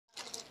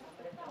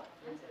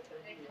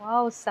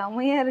Wow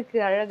செமையா இருக்கு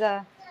அழகா.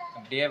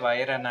 அப்படியே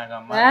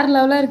வைரநகமா வேற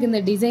லெவலா இருக்கு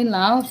இந்த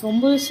டிசைன்லாம்.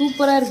 ரொம்ப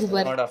சூப்பரா இருக்கு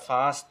பாரு. என்னோட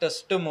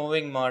ஃபாஸ்டஸ்ட்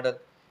மூவிங் மாடல்.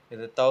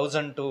 இது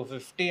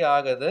 1250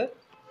 ஆகுது.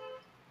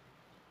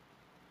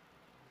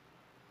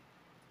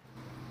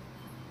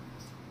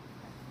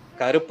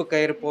 கருப்பு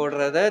கயிறு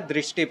போடுறத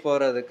திருஷ்டி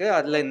போறதுக்கு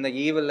அதுல இந்த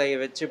ஈவில் ஐ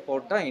வச்சு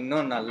போட்டா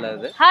இன்னும்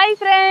நல்லது. ஹாய்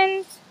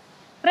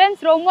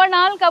ஃப்ரெண்ட்ஸ் ரொம்ப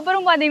நாளுக்கு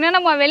அப்புறம் பார்த்தீங்கன்னா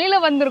நம்ம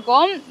வெளியில்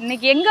வந்திருக்கோம்.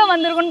 இன்றைக்கி எங்கே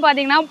வந்திருக்கோம்னு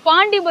பார்த்தீங்கன்னா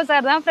பாண்டி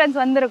பஜார் தான் ஃப்ரெண்ட்ஸ்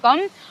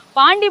வந்திருக்கோம்.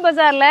 பாண்டி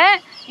பஜாரில்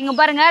இங்கே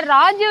பாருங்கள்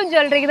ராஜீவ்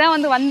ஜுவல்லரிக்கு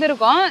தான்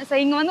வந்திருக்கோம். ஸோ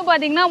இங்கே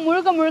பார்த்தீங்கன்னா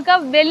முழுக்க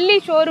வெள்ளி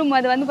ஷோரூம்.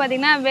 அது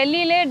பார்த்தீங்கன்னா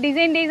வெள்ளியிலே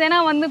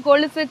டிசைனாக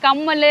கொலுசு,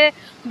 கம்மல்,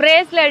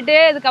 பிரேஸ்லெட்டு,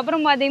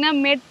 அதுக்கப்புறம் பார்த்தீங்கன்னா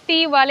மெட்டி,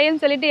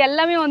 வளையன்னு சொல்லிட்டு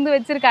எல்லாமே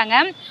வச்சுருக்காங்க.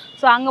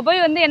 ஸோ அங்கே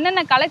போய்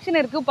என்னென்ன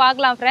கலெக்ஷன் இருக்குது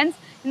பார்க்கலாம் ஃப்ரெண்ட்ஸ்.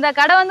 இந்த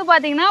கடை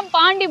பார்த்தீங்கன்னா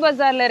பாண்டி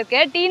பஜாரில்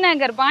இருக்குது. டி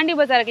நகர் பாண்டி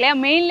பஜாருக்கு இல்லையா,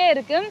 மெயின்லேயே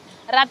இருக்குது.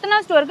 ரத்னா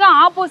ஸ்டோருக்கு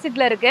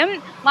ஆப்போசிட்டில் இருக்குது.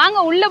 வாங்க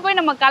உள்ளே போய்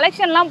நம்ம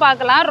கலெக்ஷன்லாம்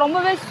பார்க்கலாம்.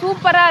 ரொம்பவே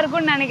சூப்பராக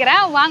இருக்கும்னு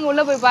நினைக்கிறேன். வாங்க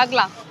உள்ளே போய்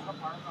பார்க்கலாம்.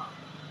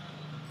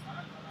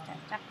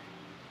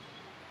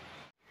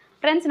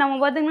 ஃப்ரெண்ட்ஸ் நம்ம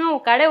பார்த்தீங்கன்னா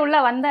கடை உள்ளே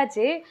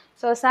வந்தாச்சு.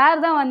 ஸோ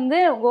சார் தான்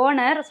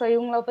ஓனர். ஸோ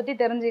இவங்கள பற்றி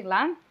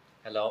தெரிஞ்சுக்கலாம்.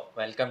 Hello,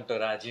 welcome to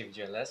Rajiv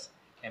jewellers.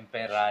 என்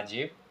பேர்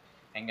ராஜீவ்.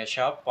 எங்கள்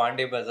ஷாப்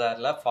பாண்டி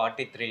பஜாரில்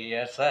 43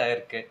 இயர்ஸாக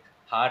இருக்குது.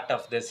 Heart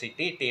of the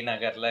city D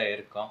நகரில்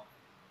இருக்கோம்.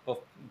 இப்போ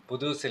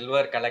புது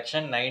silver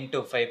collection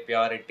 925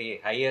 purity,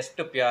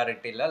 highest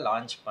பியூரிட்டியில்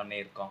launch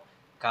பண்ணியிருக்கோம்.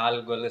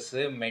 கால்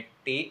கொலுசு,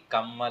 மெட்டி,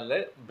 கம்மல்,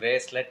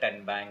 பிரேஸ்லெட்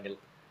அண்ட் பேங்கிள்.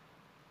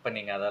 இப்போ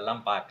நீங்கள் அதெல்லாம்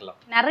பார்க்கலாம்.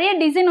 நிறைய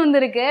டிசைன்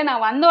இருக்கு.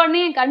 நான் வந்த உடனே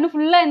என் கண்ணு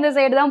ஃபுல்லாக இந்த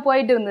சைடு தான்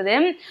போயிட்டு இருந்தது.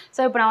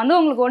 ஸோ இப்போ நான்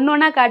உங்களுக்கு ஒன்று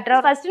ஒன்றா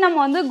காட்டுறேன். ஃபஸ்ட்டு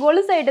நம்ம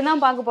கொலுசு ஐட்டம்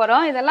தான் பார்க்க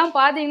போகிறோம். இதெல்லாம்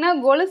பார்த்தீங்கன்னா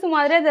கொலுசு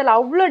மாதிரியே இதில்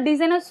அவ்வளோ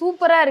டிசைனாக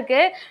சூப்பராக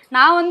இருக்குது.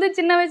 நான்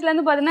சின்ன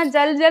வயசுலேருந்து பார்த்தீங்கன்னா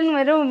ஜல்னு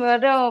வெறும்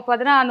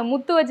பார்த்தீங்கன்னா அந்த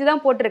முத்து வச்சு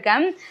தான்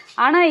போட்டிருக்கேன்.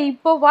 ஆனால்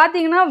இப்போ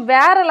பார்த்தீங்கன்னா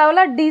வேறு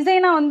லெவலாக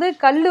டிசைனாக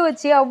கல்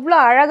வச்சு அவ்வளோ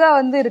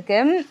அழகாக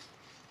இருக்குது.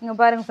 இங்கே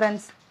பாருங்கள்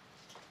ஃப்ரெண்ட்ஸ்,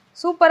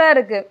 சூப்பராக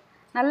இருக்குது.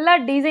 நல்லா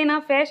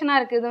டிசைனாக ஃபேஷனாக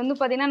இருக்குது. இது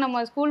பார்த்திங்கன்னா நம்ம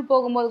ஸ்கூல்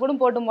போகும்போது கூட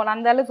போட்டு போகலாம்.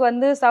 அந்த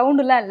அளவுக்கு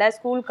சவுண்டுலாம் இல்லை.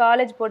 ஸ்கூல்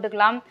காலேஜ்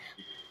போட்டுக்கலாம்.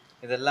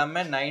 இது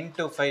எல்லாமே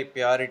 925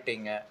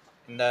 பியூரிட்டிங்க.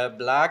 இந்த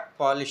பிளாக்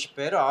பாலிஷ்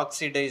பேர்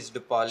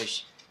ஆக்சிடைஸ்டு பாலிஷ்.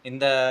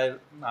 இந்த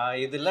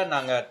இதில்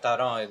நாங்கள்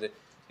தரோம்.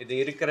 இது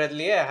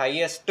இருக்கிறதுலையே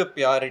ஹையஸ்ட்டு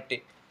பியூரிட்டி.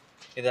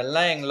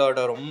 இதெல்லாம் எங்களோட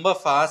ரொம்ப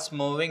ஃபாஸ்ட்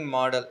மூவிங்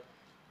மாடல்.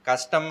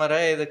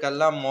 கஸ்டமரை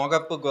இதுக்கெல்லாம்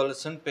முகப்பு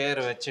கொலுசுன்னு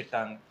பேர்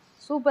வச்சுட்டாங்க.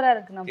 சூப்பராக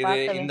இருக்குது.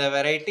 இது இந்த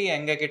வெரைட்டி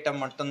எங்ககிட்ட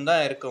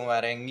மட்டும்தான் இருக்கும்,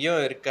 வேற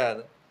எங்கேயும்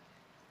இருக்காது.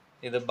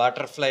 இது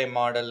பட்டர்ஃப்ளை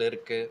மாடல்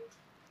இருக்கு.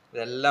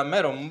 இது எல்லாமே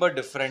ரொம்ப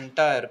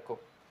டிஃப்ரெண்ட்டாக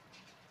இருக்கும்.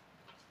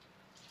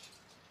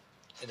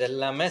 இது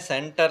எல்லாமே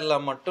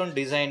சென்டரில் மட்டும்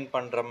டிசைன்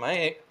பண்ணுற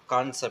மாதிரி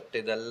கான்செப்ட்.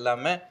 இது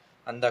எல்லாமே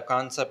அந்த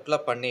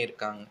கான்செப்டில்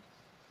பண்ணியிருக்காங்க.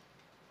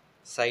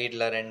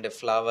 சைடில் 2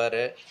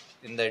 ஃப்ளவரு,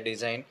 இந்த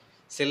டிசைன்.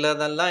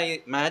 சிலதெல்லாம்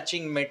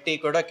மேட்சிங் மெட்டி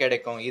கூட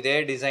கிடைக்கும். இதே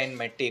டிசைன்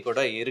மெட்டி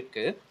கூட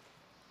இருக்குது.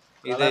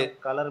 இது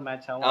கலர்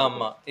மேட்ச் ஆகும்.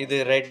 ஆமா, இது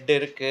ரெட்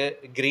இருக்கு,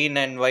 கிரீன்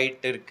அண்ட்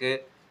ஒயிட் இருக்கு,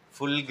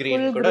 ஃபுல்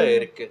கிரீன் கூட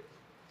இருக்கு.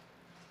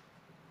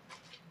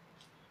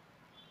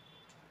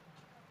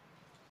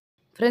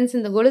 ஃப்ரெண்ட்ஸ்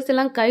இந்த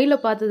கொலுசெல்லாம்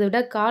கையில் பார்த்ததை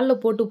விட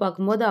காலில் போட்டு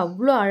பார்க்கும்போது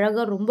அவ்வளோ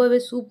அழகாக ரொம்பவே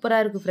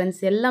சூப்பராக இருக்குது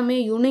ஃப்ரெண்ட்ஸ். எல்லாமே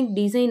யூனிக்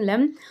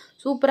டிசைனில்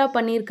சூப்பராக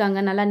பண்ணியிருக்காங்க.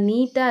 நல்லா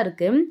நீட்டாக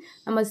இருக்குது.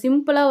 நம்ம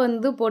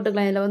சிம்பிளாக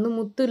போட்டுக்கலாம். இதில்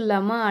முத்து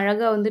இல்லாமல்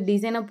அழகாக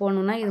டிசைனாக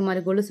போடணுன்னா இது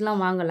மாதிரி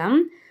கொலுசுலாம் வாங்கலாம்.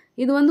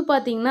 இது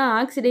பார்த்தீங்கன்னா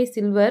ஆக்சிடைஸ்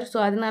சில்வர். ஸோ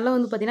அதனால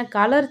பார்த்தீங்கன்னா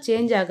கலர்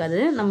சேஞ்ச் ஆகாது.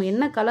 நம்ம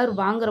என்ன கலர்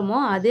வாங்குகிறோமோ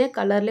அதே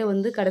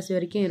கலர்லேயே கடைசி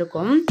வரைக்கும்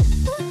இருக்கும்.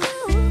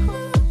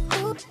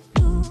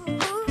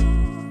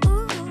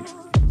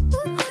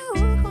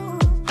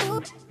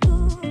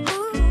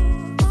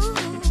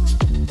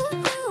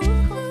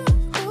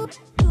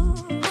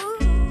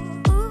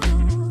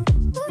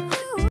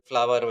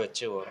 ஃப்ளவர்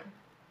வச்சு வரும்,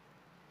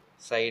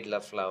 சைடில்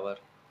ஃப்ளவர்.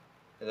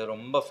 இது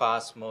ரொம்ப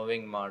ஃபாஸ்ட்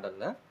மூவிங்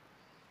மாடலு.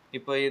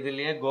 இப்போ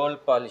இதுலேயே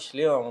கோல்ட்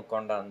பாலிஷ்லேயும் அவங்க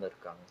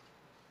கொண்டாந்துருக்காங்க.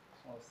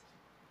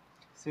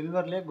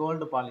 சில்வர்லேயே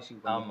கோல்டு பாலிஷிங்.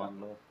 ஆமாம்,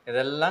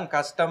 இதெல்லாம்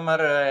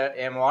கஸ்டமர்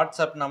என்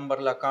வாட்ஸ்அப்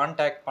நம்பரில்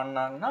கான்டாக்ட்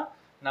பண்ணாங்கன்னா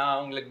நான்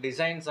அவங்களுக்கு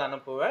டிசைன்ஸ்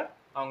அனுப்புவேன்.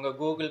 அவங்க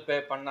கூகுள் பே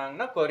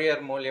பண்ணாங்கன்னா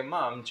கொரியர்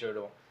மூலியமாக அனுப்பிச்சி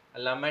விடுவோம்.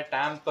 எல்லாமே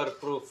டேம்பர்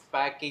ப்ரூஃப்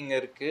பேக்கிங்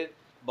இருக்குது.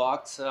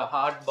 பாக்ஸ்,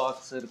 ஹார்ட்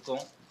பாக்ஸ்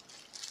இருக்கும்.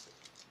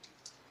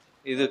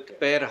 இதுக்கு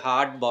பேர்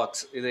ஹார்ட்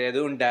பாக்ஸ். இது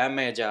எதுவும்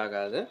டேமேஜ்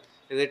ஆகாது.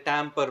 இது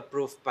டேம்பர்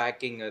ப்ரூஃப்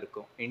பேக்கிங்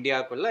இருக்கும்.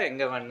 இந்தியாவுக்குள்ளே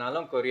எங்கே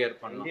வேணாலும் கொரியர்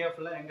பண்ணுவோம். இந்தியா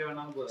ஃபுல்லாக எங்கே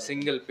வேணாலும்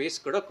சிங்கிள்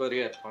பீஸ் கூட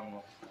கொரியர்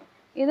பண்ணுவோம்.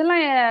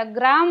 இதெல்லாம்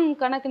கிராம்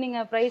கணக்கு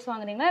நீங்கள் ப்ரைஸ்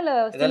வாங்குறீங்களா இல்லை?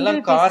 இதெல்லாம்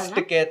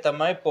காஸ்ட்டுக்கு ஏற்ற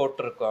மாதிரி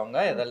போட்டிருக்கோங்க.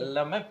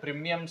 இதெல்லாமே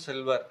ப்ரீமியம்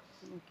சில்வர்.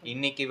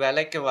 இன்னைக்கு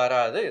விலைக்கு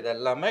வராது.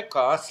 இதெல்லாமே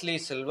காஸ்ட்லி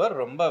சில்வர்.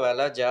 ரொம்ப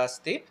விலை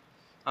ஜாஸ்தி,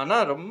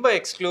 ஆனால் ரொம்ப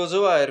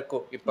எக்ஸ்க்ளூசிவாக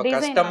இருக்கும். இப்போ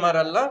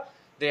கஸ்டமர் எல்லாம்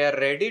they are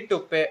ready to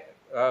pay.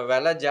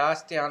 விலை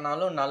ஜாஸ்தி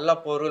ஆனாலும் நல்ல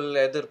பொருள்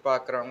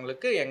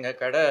எதிர்பார்க்குறவங்களுக்கு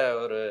எங்கள் கடை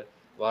ஒரு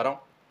வரம்.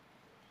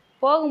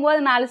 போகும்போது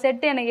 4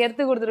 செட்டு எனக்கு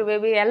எடுத்து கொடுத்துரு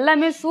பேபி.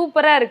 எல்லாமே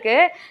சூப்பராக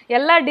இருக்குது.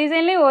 எல்லா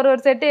டிசைன்லேயும் ஒரு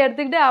செட்டு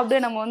எடுத்துக்கிட்டு அப்படியே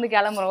நம்ம வந்து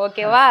கிளம்புறோம்.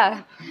 ஓகேவா?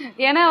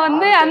 ஏன்னா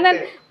வந்து அந்த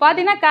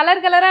பார்த்தீங்கன்னா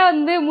கலர் கலராக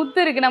வந்து முத்து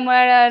இருக்குது.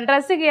 நம்ம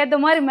ட்ரெஸ்ஸுக்கு ஏற்ற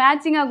மாதிரி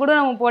மேட்சிங்காக கூட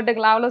நம்ம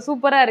போட்டுக்கலாம். அவ்வளோ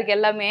சூப்பராக இருக்குது.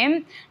 எல்லாமே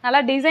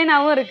நல்லா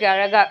டிசைனாகவும் இருக்குது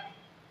அழகாக.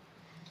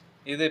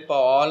 இது இப்போ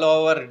ஆல்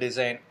ஓவர்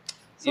டிசைன்.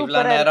 இவ்வளோ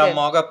நேரம்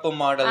முகப்பு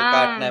மாடல்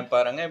காட்டினேன்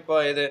பாருங்க. இப்போ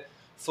இது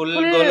ஃபுல்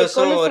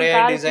கொலுசும் ஒரே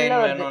டிசைன்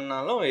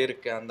வேணும்னாலும்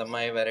இருக்கு. அந்த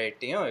மாதிரி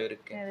வெரைட்டியும்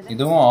இருக்கு.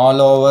 இதுவும்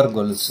ஆல் ஓவர்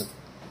கொலுசு,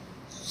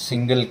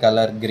 சிங்கிள்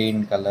கலர்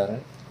கிரீன் கலர்.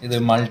 இது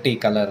மல்டி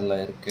கலர்ல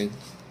இருக்கு.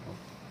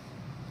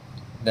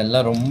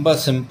 இதெல்லாம் ரொம்ப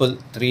சிம்பிள்.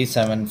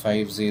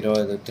 3750.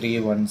 இது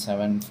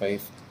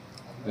 3175.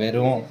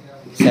 வெறும்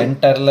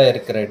சென்டர்ல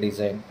இருக்கிற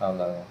டிசைன்.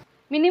 அவ்வளோதான்.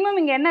 மினிமம்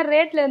இங்க என்ன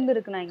ரேட்ல இருந்து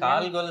இருக்குனா?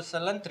 கால் கொலுஸ்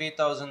எல்லாம்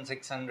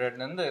 3600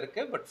 ல இருந்து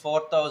இருக்கு. பட்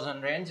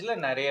 4000 ரேஞ்ச்ல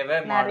நிறையவே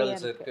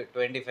மாடல்ஸ் இருக்கு.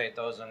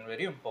 25000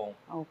 வரையும் போகும்.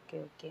 Okay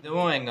okay.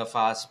 இதுவும் எங்க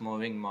ஃபாஸ்ட்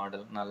மூவிங்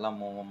மாடல். நல்ல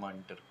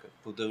மூவ்மெண்ட் இருக்கு.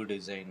 புது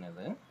டிசைன்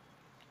இது.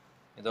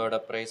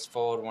 இதோட பிரைஸ்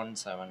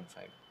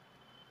 4175.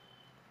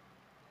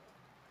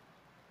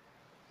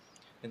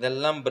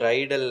 இதெல்லாம்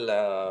பிரைடல்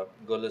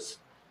கொலுஸ்.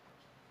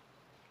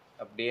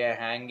 அப்படியே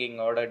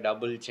ஹேங்கிங்கோட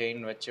டபுள்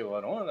செயின் வச்சு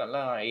வரும்.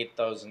 அதெல்லாம்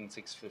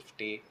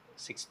 8650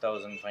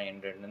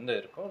 6500 இருந்து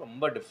இருக்கும்.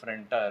 ரொம்ப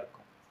டிஃப்ரெண்டா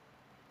இருக்கும்.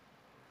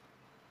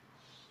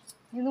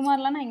 இது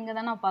மாதிரிலாம் நான் இங்க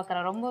தான் நான்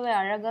பார்க்கறேன். ரொம்பவே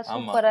அழகா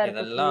சூப்பரா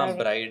இருக்கு. இதெல்லாம்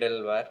பிரைடல்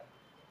வேர்.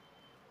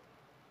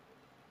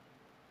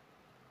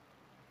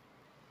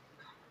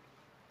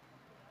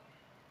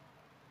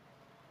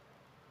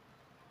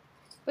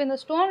 இப்போ இந்த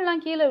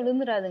ஸ்டோன்லாம் கீழே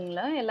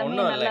விழுந்துராதுங்களா? எல்லாமே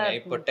நல்லா இருக்கு.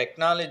 இப்போ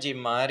டெக்னாலஜி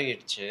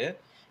மாறிடுச்சு.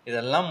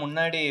 இதெல்லாம்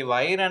முன்னாடி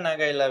வைர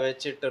நகையில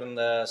வச்சுட்டு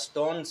இருந்த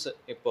ஸ்டோன்ஸ்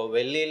இப்போ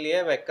வெள்ளியிலேயே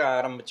வைக்க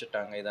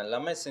ஆரம்பிச்சுட்டாங்க.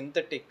 இதெல்லாமே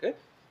சிந்தட்டிக்.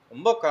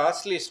 ரொம்ப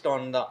காஸ்ட்லி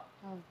ஸ்டோன் தான்.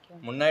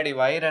 முன்னாடி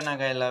வைர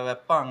நகையில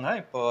வைப்பாங்க.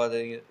 இப்போ அது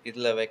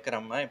இதுல வைக்கிற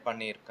மாதிரி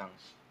பண்ணியிருக்காங்க.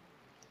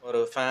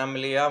 ஒரு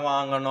ஃபேமிலியா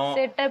வாங்கணும்,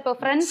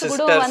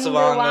 சிஸ்டர்ஸ்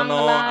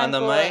வாங்கணும், அந்த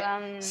மாதிரி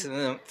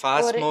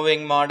ஃபாஸ்ட்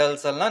மூவிங்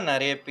மாடல்ஸ் எல்லாம்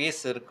நிறைய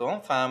பீஸ் இருக்கும்.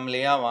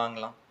 ஃபேமிலியா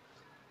வாங்கலாம்.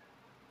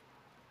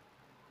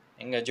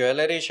 எங்க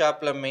ஜுவல்லரி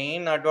ஷாப்ல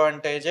மெயின்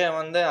அட்வான்டேஜே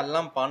வந்து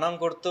எல்லாம் பணம்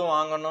கொடுத்து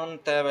வாங்கணும்னு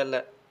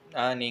தேவையில்லை.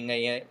 நீங்க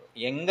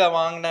எங்க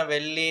வாங்கின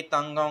வெள்ளி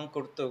தங்கம்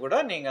கொடுத்து கூட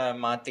நீங்க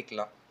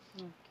மாத்திக்கலாம்.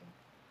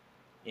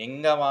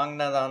 எங்க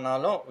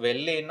வாங்கினதானாலும்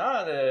வெள்ளினா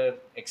அது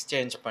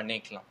எக்ஸ்சேஞ்ச்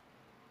பண்ணிக்கலாம்.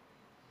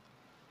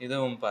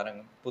 இதுவும்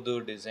பாருங்க, புது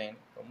டிசைன்.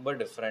 ரொம்ப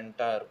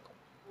டிஃப்ரெண்டா இருக்கும்.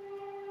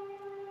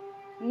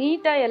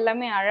 நீட்டா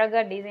எல்லாமே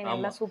அழகா டிசைன்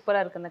எல்லாம்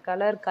சூப்பரா இருக்கு. அந்த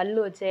கலர்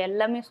கல்லு வச்சு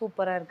எல்லாமே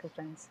சூப்பரா இருக்கு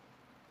ஃப்ரெண்ட்ஸ்.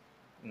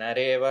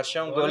 நிறைய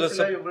வருஷம்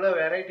கொலுசு இவ்வளவு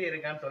வெரைட்டி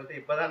இருக்கான்னு சொல்லிட்டு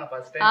இப்பதான் நான்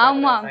ஃபர்ஸ்ட்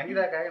டைம்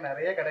சங்கீதாக்காக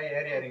நிறைய கடை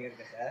ஏறி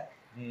இறங்கிருக்கேன்.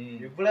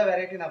 இவ்வளவு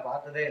வெரைட்டி நான்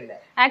பார்த்ததே இல்லை.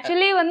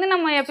 ஆக்சுவலி வந்து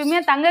நம்ம எப்பயுமே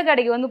தங்க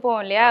கடைக்கு வந்து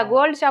போவோம் இல்லையா,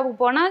 கோல்டு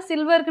ஷாப்புக்கு போனா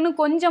சில்வருக்குன்னு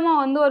கொஞ்சமா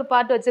வந்து ஒரு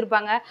பார்ட்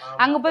வச்சிருப்பாங்க.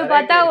 அங்க போய்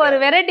பார்த்தா ஒரு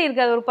வெரைட்டி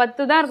இருக்காது. ஒரு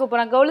 10 தான் இருக்கும்.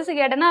 போறேன் கொலுசு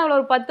கேட்டேன்னா அதுல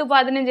ஒரு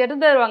 10-15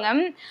 எடுத்து தருவாங்க.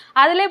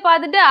 அதுல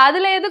பார்த்துட்டு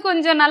அதுல எது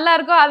கொஞ்சம் நல்லா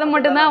இருக்கோ அதை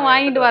மட்டும் தான்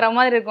வாங்கிட்டு வர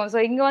மாதிரி இருக்கும்.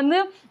 ஸோ இங்க வந்து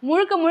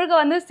முழுக்க முழுக்க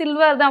வந்து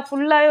சில்வர் தான்.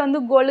 ஃபுல்லாவே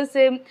வந்து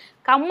கொலுசு,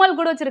 கம்மல்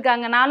கூட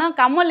வச்சிருக்காங்க. நானும்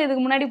கம்மல்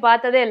இதுக்கு முன்னாடி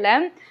பார்த்ததே இல்லை.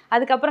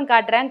 அதுக்கப்புறம்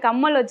காட்டுறேன்.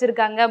 கம்மல்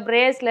வச்சிருக்காங்க,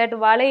 பிரேஸ்லெட்,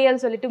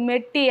 வளையல் சொல்லிட்டு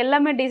மெட்டி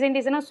எல்லாமே டிசைன்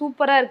டிசைனாக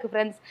சூப்பராக இருக்குது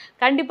ஃப்ரெண்ட்ஸ்.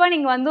 கண்டிப்பாக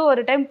நீங்கள் வந்து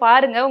ஒரு டைம்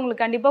பாருங்கள்,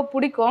 உங்களுக்கு கண்டிப்பாக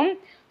பிடிக்கும்.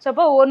 ஸோ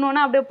அப்போ ஒன்று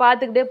ஒன்றா அப்படியே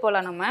பார்த்துக்கிட்டே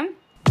போகலாம் நம்ம.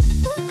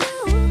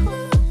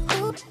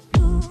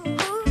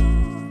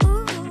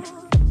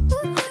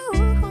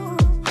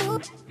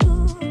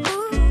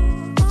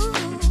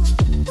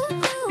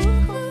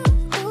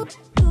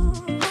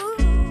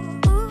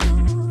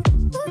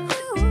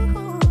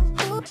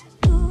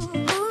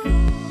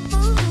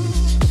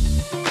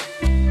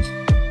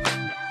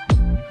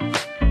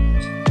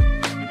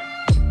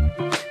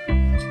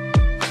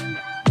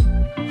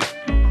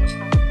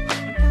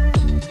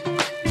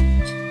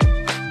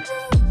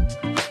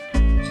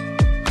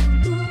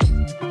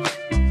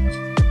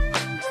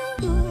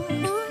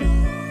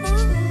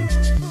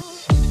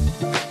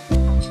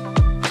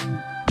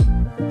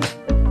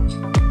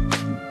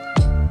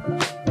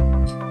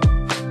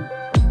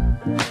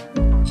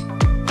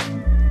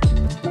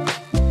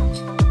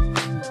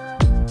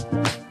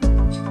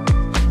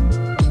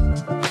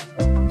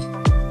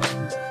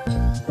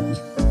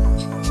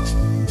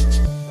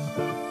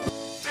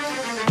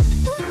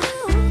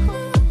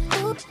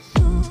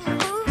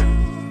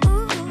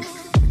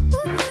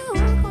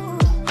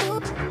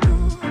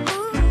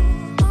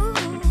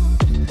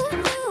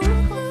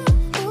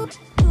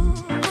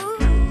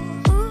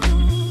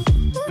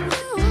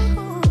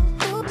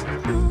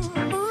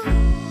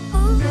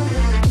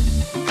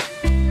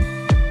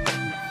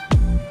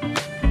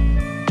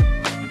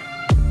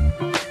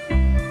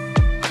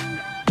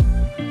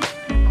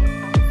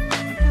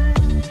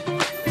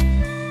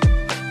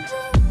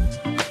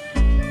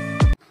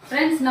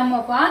 நம்ம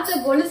பார்த்த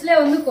கொலுசுல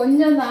வந்து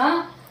கொஞ்சம் தான்.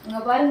 இங்க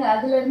பாருங்க,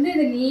 அதுல இருந்து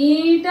இது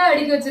நீட்டா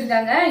அடுக்கி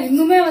வச்சிருக்காங்க.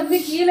 இன்னுமே வந்து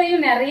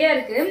கீழேயும் நிறைய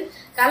இருக்கு.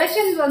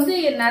 கலெக்ஷன்ஸ் வந்து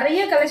நிறைய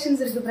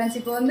கலெக்ஷன்ஸ் இருக்கு ஃப்ரெண்ட்ஸ்.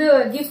 இப்போ வந்து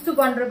கிஃப்ட்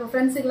பண்றப்ப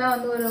ஃப்ரெண்ட்ஸுக்குலாம்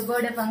வந்து ஒரு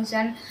பர்த்டே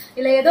ஃபங்க்ஷன்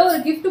இல்ல ஏதோ ஒரு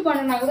கிஃப்ட்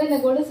பண்ணனா கூட இந்த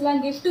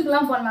கொலுசுலாம்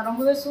கிஃப்ட்டுக்குலாம் பண்ணலாம்.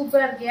 ரொம்பவே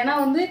சூப்பரா இருக்கு. ஏன்னா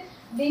வந்து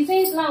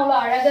டிசைன்ஸ்லாம் அவ்வளோ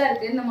அழகாக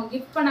இருக்குது. நம்ம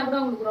கிஃப்ட் பண்ணால் கூட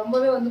உங்களுக்கு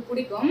ரொம்பவே வந்து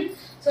பிடிக்கும்.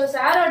 ஸோ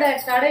சாரோட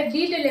கடை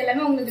டீட்டெயில்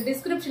எல்லாமே உங்களுக்கு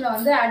டிஸ்கிரிப்ஷனில்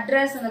வந்து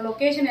அட்ரஸ் அந்த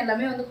லொக்கேஷன்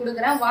எல்லாமே வந்து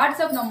கொடுக்குறேன்.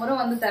 வாட்ஸ்அப்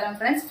நம்பரும் வந்து தரேன்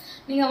ஃப்ரெண்ட்ஸ்.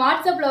 நீங்கள்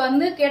வாட்ஸ்அப்பில்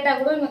வந்து கேட்டால்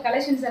கூட உங்கள்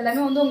கலெக்ஷன்ஸ்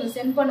எல்லாமே வந்து உங்களுக்கு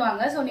சென்ட்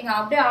பண்ணுவாங்க. ஸோ நீங்கள்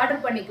அப்படியே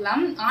ஆர்டர்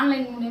பண்ணிக்கலாம்.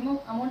 ஆன்லைன் மூலியமா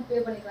அமௌண்ட் பே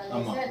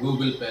பண்ணிக்கலாம் சார்.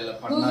 கூகுள் பேல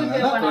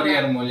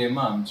courier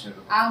மூலமா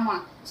அனுப்பிச்சிடுவோம்.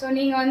 ஆமாம். ஸோ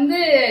நீங்கள் வந்து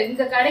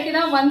இந்த கடைக்கு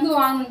தான் வந்து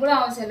வாங்கணும் கூட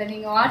அவசியம் இல்லை.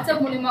 நீங்கள்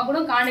வாட்ஸ்அப் மூலியமாக கூட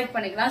கான்டாக்ட்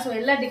பண்ணிக்கலாம். ஸோ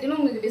எல்லா டீட்டெயிலும்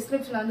உங்களுக்கு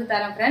டிஸ்கிரிப்ஷனில் வந்து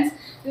தரேன் ஃப்ரெண்ட்ஸ்.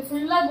 இது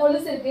ஃபுல்லாக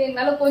கொலுசு இருக்குது.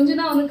 எங்களால் கொஞ்சம்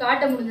தான் வந்து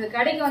காட்ட முடிஞ்சது.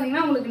 கடைக்கு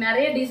வந்தீங்கன்னா உங்களுக்கு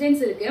நிறைய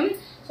டிசைன்ஸ் இருக்குது.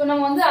 ஸோ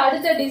நம்ம வந்து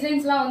அடுத்த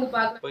டிசைன்ஸ்லாம் வந்து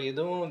பார்க்கலாம். இப்போ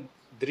இதுவும்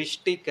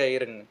திருஷ்டி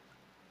கயிறுங்க,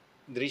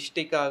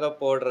 திருஷ்டிக்காக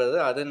போடுறது.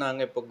 அது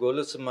நாங்கள் இப்போ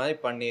கொலுசு மாதிரி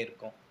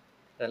பண்ணியிருக்கோம்.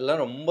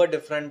 இதெல்லாம் ரொம்ப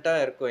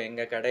டிஃப்ரெண்ட்டாக இருக்கும்.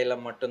 எங்கள்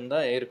கடையில்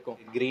மட்டும்தான் இருக்கும்.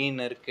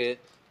 க்ரீன்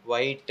இருக்குது,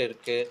 ஒயிட்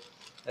இருக்குது,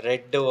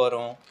 ரெட்டு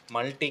வரும்,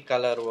 மல்டி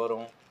கலர்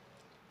வரும்.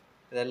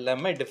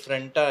 இதெல்லாமே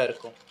டிஃப்ரெண்ட்டாக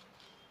இருக்கும்.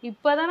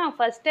 இப்போ தான் நான்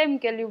ஃபர்ஸ்ட் டைம்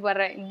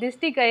கேள்விப்படுறேன்.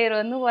 திருஷ்டி கயிறு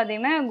வந்து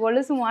பார்த்தீங்கன்னா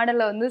கொலுசு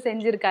மாடலில் வந்து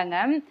செஞ்சுருக்காங்க.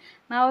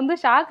 நான் வந்து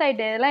ஷாக்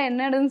ஆகிட்டேன், இதெல்லாம்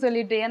என்னன்னு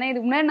சொல்லிட்டு. ஏன்னா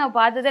இதுக்கு முன்னாடி நான்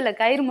பார்த்ததே இல்லை.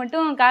 கயிறு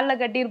மட்டும்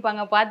காலில்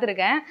கட்டியிருப்பாங்க,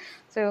 பார்த்துருக்கேன்.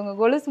 ஸோ இவங்க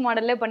கொலுசு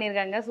மாடல்லே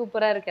பண்ணியிருக்காங்க.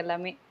 சூப்பராக இருக்குது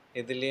எல்லாமே.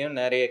 இதுலேயும்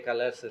நிறைய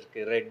கலர்ஸ்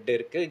இருக்குது. ரெட்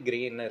இருக்குது,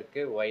 க்ரீன்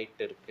இருக்குது,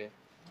 ஒயிட் இருக்குது.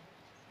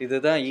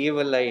 இதுதான்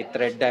ஈவில் ஐ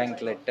த்ரெட்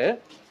ஆங்க்லெட்டு.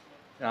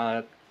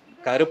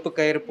 கருப்பு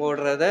கயிறு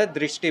போடுறத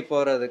திருஷ்டி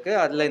போடுறதுக்கு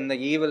அதில் இந்த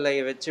ஈவில் ஐ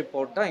வச்சு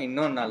போட்டால்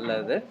இன்னும்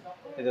நல்லது.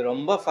 இது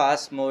ரொம்ப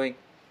ஃபாஸ்ட் மூவிங்.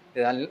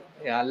 இது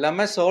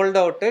எல்லாமே சோல்ட்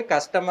அவுட்டு.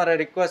 கஸ்டமரை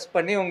ரிக்வெஸ்ட்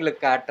பண்ணி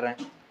உங்களுக்கு காட்டுறேன்.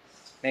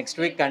 நெக்ஸ்ட்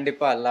வீக்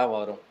கண்டிப்பாக எல்லாம்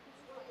வரும்.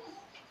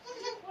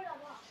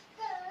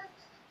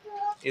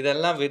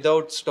 இதெல்லாம்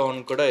விதவுட் ஸ்டோன்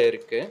கூட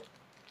இருக்குது.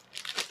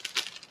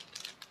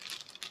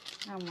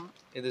 ஆமாம்,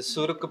 இது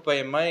சுருக்கு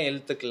பையமாக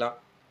இழுத்துக்கலாம்.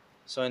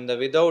 ஸோ இந்த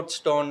விதவுட்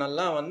ஸ்டோன்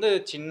எல்லாம் வந்து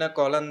சின்ன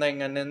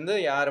குழந்தைங்கன்னு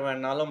யார்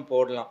வேணாலும்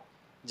போடலாம்.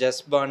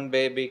 ஜஸ்ட் பார்ன்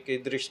பேபிக்கு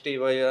திருஷ்டி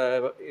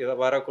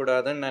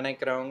வரக்கூடாதுன்னு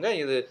நினைக்கிறவங்க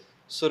இது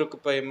சுருக்கு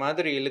பை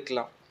மாதிரி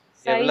இழுக்கலாம்.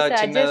 எவ்வளோ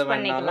சின்னது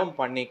வேணாலும்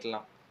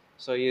பண்ணிக்கலாம்.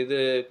 ஸோ இது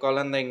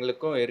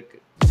குழந்தைங்களுக்கும்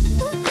இருக்குது.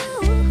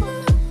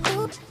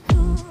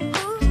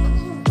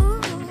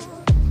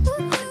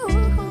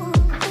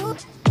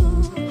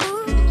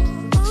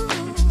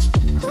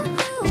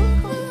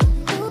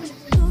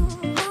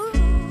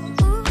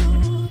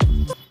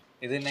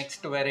 இது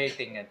நெக்ஸ்ட்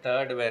வெரைட்டிங்க,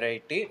 தேர்ட்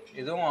வெரைட்டி.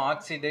 இதுவும்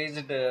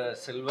ஆக்சிடைஸ்டு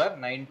சில்வர்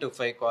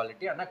 925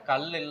 குவாலிட்டி. ஆனால்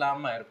கல்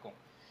இல்லாமல் இருக்கும்.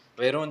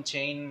 வெறும்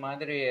செயின்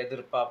மாதிரி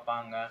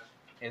எதிர்பார்ப்பாங்க,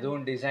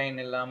 எதுவும் டிசைன்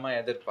இல்லாமல்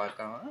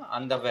எதிர்பார்க்காங்க,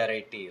 அந்த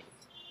வெரைட்டி.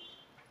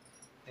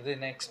 இது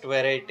நெக்ஸ்ட்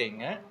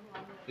வெரைட்டிங்க.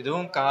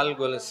 இதுவும் கால்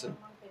கொலுசு.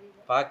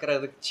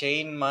 பார்க்குறதுக்கு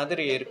செயின்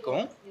மாதிரி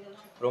இருக்கும்,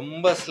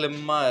 ரொம்ப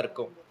ஸ்லிம்மாக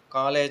இருக்கும்.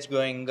 காலேஜ்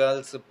கோயிங்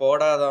கேர்ள்ஸ்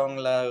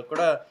போடாதவங்கள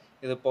கூட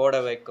இது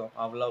போட வைக்கும்,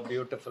 அவ்வளோ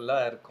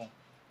பியூட்டிஃபுல்லாக இருக்கும்.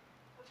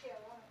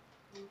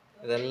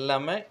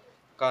 இதெல்லாமே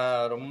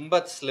ரொம்ப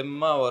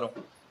ஸ்லிம்மாக வரும்.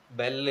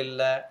 பெல்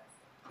இல்லை,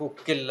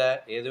 ஹுக் இல்லை,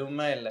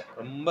 எதுவுமே இல்லை,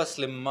 ரொம்ப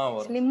ஸ்லிம்மாக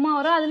வரும். ஸ்லிம்மாக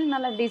வரும். அதுலேயும்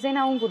நல்லா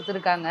டிசைனாகவும்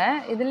கொடுத்துருக்காங்க.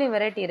 இதுலேயும்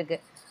வெரைட்டி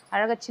இருக்குது.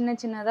 அழகாக சின்ன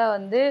சின்னதாக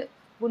வந்து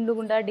குண்டு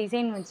குண்டாக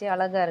டிசைன் வச்சு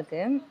அழகாக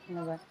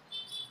இருக்குது.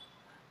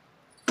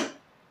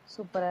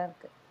 சூப்பராக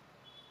இருக்குது.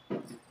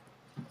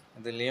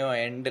 இதுலேயும்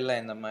எண்டில்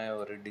இந்த மாதிரி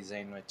ஒரு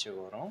டிசைன் வச்சு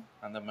வரும்.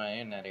 அந்த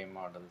மாதிரி நிறைய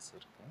மாடல்ஸ்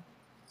இருக்குது.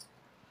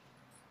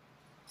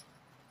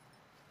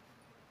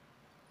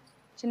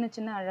 சின்ன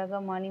சின்ன அழகாக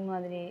மணி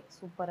மாதிரி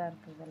சூப்பராக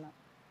இருக்குது இதெல்லாம்.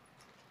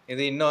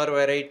 இது இன்னொரு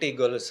வெரைட்டி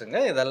கொலுசுங்க.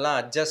 இதெல்லாம்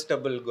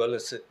அட்ஜஸ்டபிள்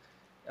கொலுசு.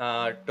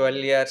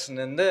 12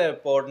 இயர்ஸ்லேருந்து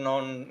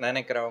போடணும்னு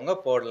நினைக்கிறவங்க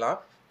போடலாம்.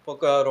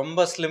 இப்போ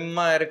ரொம்ப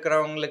ஸ்லிம்மாக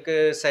இருக்கிறவங்களுக்கு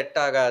செட்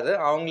ஆகாது,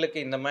 அவங்களுக்கு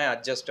இந்த மாதிரி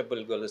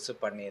அட்ஜஸ்டபிள் கொலுசு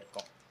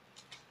பண்ணியிருக்கோம்.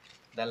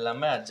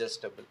 இதெல்லாமே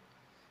அட்ஜஸ்டபிள்.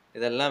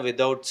 இதெல்லாம்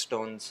விதவுட்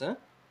ஸ்டோன்ஸு.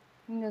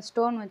 இங்கே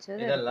ஸ்டோன்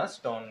வச்சது, இதெல்லாம்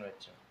ஸ்டோன்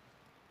வச்சு.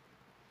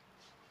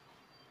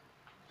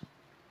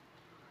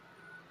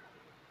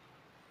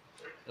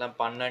 எல்லாம்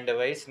 12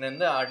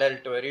 வயசுலேருந்து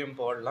அடல்ட் வரையும்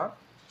போடலாம்.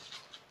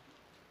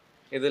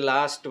 இது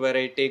லாஸ்ட்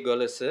வெரைட்டி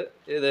கொலுசு.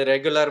 இது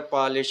ரெகுலர்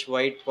பாலிஷ்,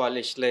 ஒயிட்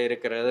பாலிஷில்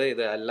இருக்கிறது.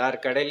 இது எல்லார்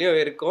கடையிலையும்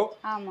இருக்கும்,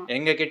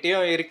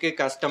 எங்ககிட்டயும் இருக்குது.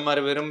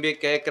 கஸ்டமர் விரும்பி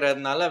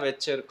கேட்குறதுனால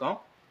வச்சுருக்கோம்.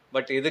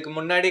 பட் இதுக்கு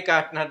முன்னாடி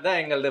காட்டினது தான்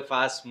எங்களது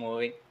ஃபாஸ்ட்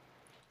மூவிங்.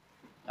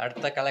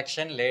 அடுத்த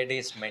கலெக்ஷன்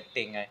லேடிஸ்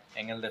மெட்டிங்க,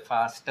 எங்களது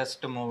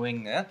ஃபாஸ்டஸ்ட்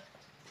மூவிங்கு.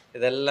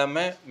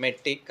 இதெல்லாமே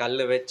மெட்டி,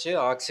 கல் வச்சு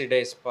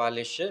ஆக்சிடைஸ்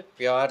பாலிஷு,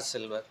 பியூர்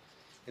சில்வர்.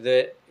 இது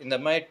இந்த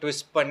மாதிரி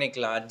ட்விஸ்ட்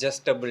பண்ணிக்கலாம்,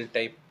 அட்ஜஸ்டபிள்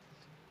டைப்,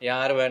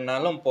 யார்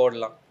வேணாலும்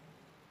போடலாம்.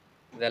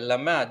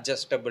 இதெல்லாமே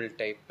அட்ஜஸ்டபிள்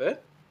டைப்பு.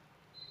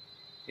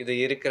 இது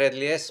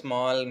இருக்கிறதுலையே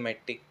ஸ்மால்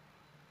மெட்டி.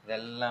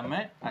 இதெல்லாமே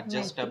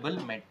அட்ஜஸ்டபிள்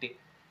மெட்டி.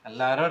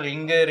 எல்லாரும்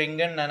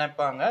ரிங்குன்னு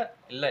நினைப்பாங்க,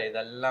 இல்லை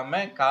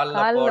இதெல்லாமே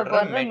காலில்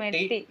போடுற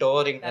மெட்டி,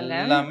 டோரிங்.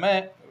 எல்லாமே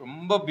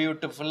ரொம்ப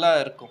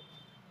பியூட்டிஃபுல்லாக இருக்கும்.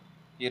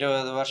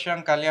 20 வருஷம்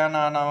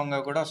கல்யாணம் ஆனவங்க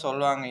கூட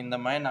சொல்லுவாங்க, இந்த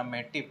மாதிரி நான்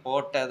மெட்டி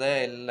போட்டதே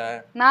இல்லை.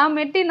 நான்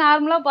மெட்டி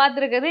நார்மலாக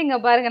பார்த்துருக்கிறது இங்கே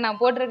பாருங்க, நான்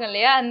போட்டிருக்கேன்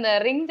இல்லையா, அந்த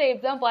ரிங்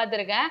டைப் தான்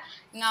பார்த்துருக்கேன்.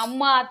 எங்கள்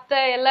அம்மா, அத்தை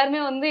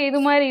எல்லாருமே வந்து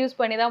இது மாதிரி யூஸ்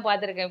பண்ணி தான்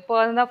பார்த்துருக்கேன். இப்போ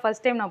தான்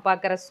ஃபர்ஸ்ட் டைம் நான்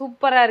பார்க்குறேன்.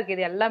 சூப்பராக இருக்குது.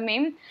 இது எல்லாமே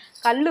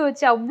கல்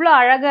வச்சு அவ்வளோ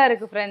அழகாக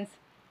இருக்குது ஃப்ரெண்ட்ஸ்.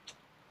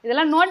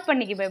 இதெல்லாம் நோட்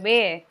பண்ணிக்க பேபி,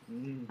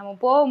 நம்ம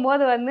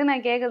போகும்போது வந்து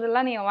நான்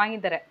கேட்கறதெல்லாம் நீங்கள் வாங்கி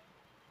தரேன்.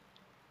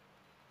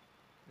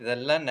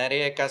 இதெல்லாம்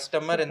நிறைய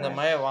கஸ்டமர் இந்த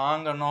மாதிரி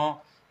வாங்கணும்,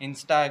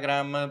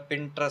 இன்ஸ்டாகிராமு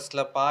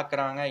பின்ட்ரெஸ்ட்ல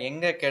பார்க்குறாங்க,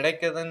 எங்கே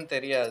கிடைக்குதுன்னு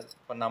தெரியாது.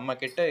 இப்போ நம்ம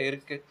கிட்ட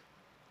இருக்கு,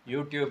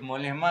 யூடியூப்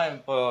மூலியமா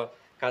இப்போ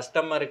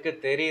கஸ்டமருக்கு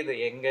தெரியுது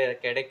எங்கே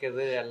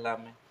கிடைக்குது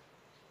எல்லாமே.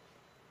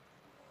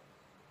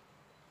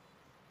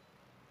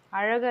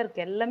 அழகா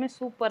இருக்கு, எல்லாமே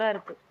சூப்பரா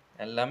இருக்கு.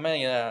 எல்லாமே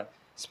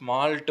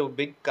ஸ்மால் டு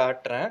பிக்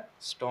காட்டுறேன்,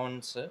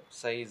 ஸ்டோன்ஸு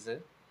சைஸு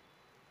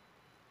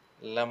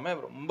எல்லாமே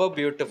ரொம்ப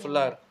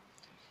பியூட்டிஃபுல்லாக இருக்கு.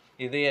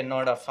 இது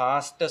என்னோட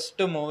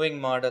ஃபாஸ்டஸ்ட் மூவிங்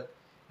மாடல்.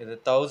 இது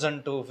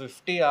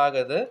 1250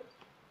 ஆகுது,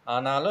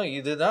 ஆனாலும்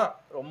இதுதான்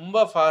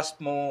ரொம்ப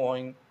ஃபாஸ்ட்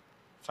மூவிங்.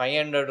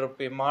 500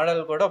 ரூபி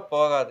மாடல் கூட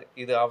போகாது,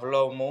 இது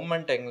அவ்வளோ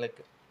மூமெண்ட்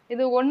எங்களுக்கு.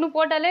 இது ஒன்று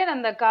போட்டாலே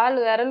அந்த கால்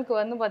விரலுக்கு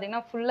வந்து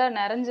பார்த்தீங்கன்னா ஃபுல்லாக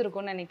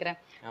நிறைஞ்சிருக்கும்னு நினைக்கிறேன்.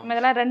 நம்ம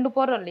இதெல்லாம் 2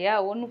 போடுறோம் இல்லையா,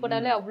 ஒன்று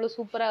போட்டாலே அவ்வளோ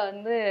சூப்பராக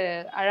வந்து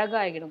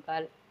அழகாக ஆகிடும்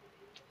கால்.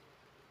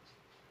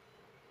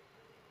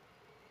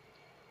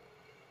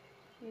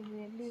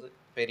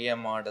 பெரிய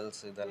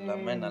மாடல்ஸ்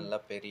இதெல்லாமே நல்ல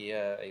பெரிய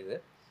இது.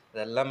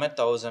 இதெல்லாமே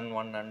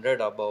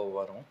 1100 above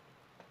வரும்.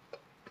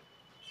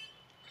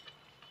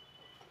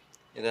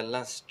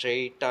 இதெல்லாம்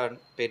ஸ்ட்ரெயிட்டா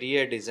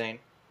பெரிய டிசைன்.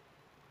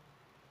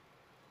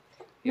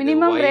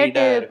 மினிமம் ரேட்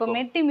இப்போ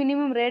மெட்டி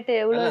மினிமம் ரேட்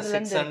எவ்வளவு?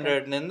 600 ல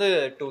இருந்து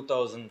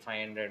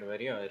 2500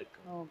 வரையும்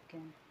இருக்கு. ஓகே.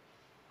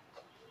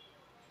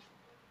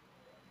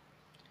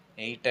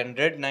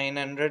 800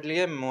 900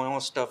 லயே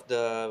மோஸ்ட் ஆஃப்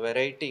த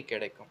வெரைட்டி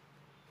கிடைக்கும்.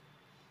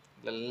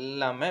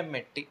 எல்லாமே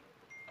மெட்டி.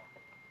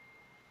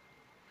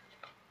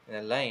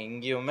 இதெல்லாம்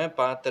எங்கேயுமே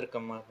பார்த்துருக்க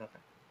மாட்டேன்,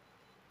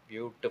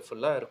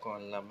 பியூட்டிஃபுல்லாக இருக்கும்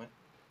எல்லாமே.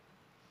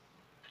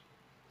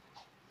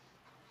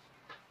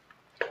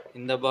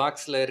 இந்த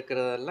பாக்ஸில்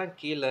இருக்கிறதெல்லாம்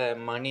கீழே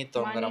மணி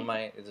தொங்குற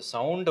மாதிரி, இது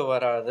சவுண்டு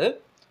வராது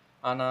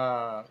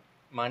ஆனால்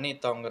மணி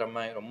தொங்குற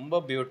மாதிரி ரொம்ப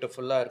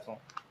பியூட்டிஃபுல்லாக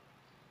இருக்கும்.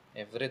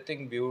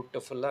 எவ்ரிதிங்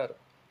பியூட்டிஃபுல்லாக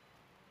இருக்கும்.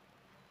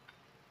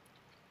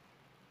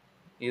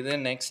 இது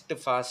நெக்ஸ்ட்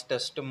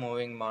ஃபாஸ்டஸ்ட்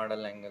மூவிங்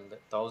மாடல் எங்களுது.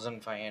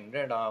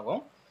 1500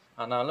 ஆகும்,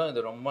 ஆனாலும்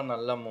இது ரொம்ப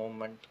நல்ல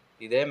மூவ்மெண்ட்.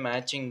 இதே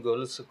மேட்சிங்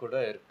கொலுசு கூட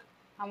இருக்கு.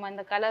 ஆமா,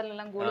 இந்த கலர்ல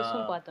எல்லாம்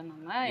கொலுசும் பார்த்தோம்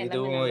நம்ம.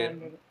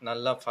 இதுவும்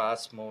நல்ல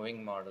ஃபாஸ்ட் மூவிங்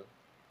மாடல்.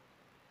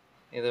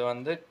 இது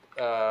வந்து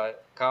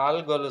கால்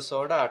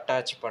கொலுசோட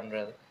அட்டாச்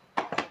பண்றது,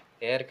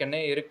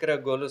 ஏற்கனவே இருக்கிற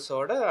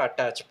கொலுசோட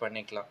அட்டாச்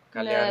பண்ணிக்கலாம்.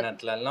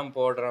 கல்யாணத்துல எல்லாம்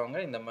போடுறவங்க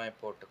இந்த மாதிரி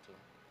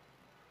போட்டுக்கலாம்.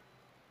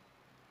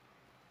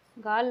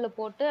 கால்ல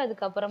போட்டு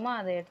அதுக்கப்புறமா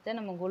அதை எடுத்து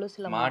நம்ம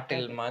கொலுசுல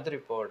மாட்டில் மாதிரி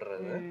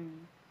போடுறது.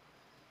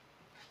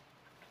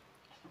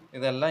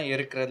 இதெல்லாம்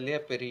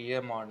இருக்கிறதுலயே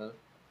பெரிய மாடல்.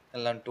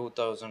 எல்லாம்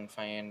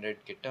 2500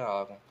 கிட்ட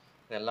ஆகும்.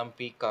 இதெல்லாம்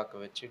பீகாக்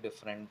வச்சு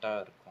டிஃப்ரெண்டா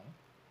இருக்கும்.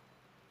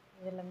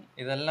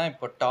 இதெல்லாம்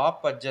இப்போ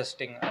டாப்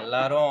அட்ஜஸ்டிங்.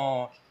 எல்லாரும்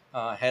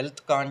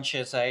ஹெல்த்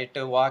கான்ஷியஸ்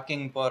ஆகிட்டு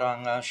வாக்கிங்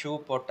போகிறாங்க, ஷூ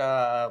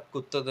போட்டால்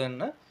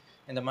குத்துதுன்னு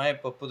இந்த மாதிரி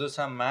இப்போ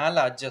புதுசாக மேலே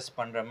அட்ஜஸ்ட்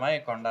பண்ணுற மாதிரி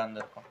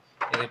கொண்டாந்துருக்கோம்.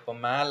 இது இப்போ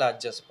மேலே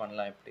அட்ஜஸ்ட்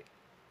பண்ணலாம், இப்படி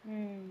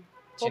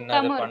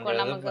சின்னது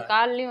பண்ணுறது,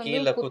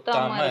 கீழே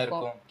குத்தாமல்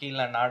இருக்கும்,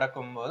 கீழே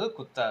நடக்கும்போது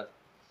குத்தாது.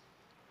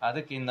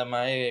 அதுக்கு இந்த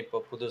மாதிரி இப்போ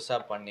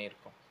புதுசாக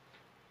பண்ணியிருக்கோம்.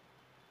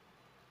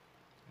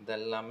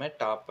 இதெல்லாமே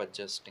டாப்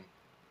அட்ஜஸ்டிங்.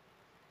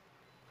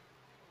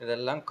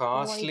 இதெல்லாம்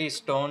காஸ்ட்லி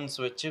ஸ்டோன்ஸ்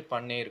வச்சு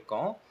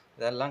பண்ணியிருக்கோம்.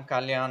 இதெல்லாம்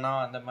கல்யாணம்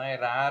அந்த மாதிரி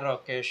ரேர்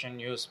ஒகேஷன்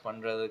யூஸ்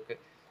பண்ணுறதுக்கு.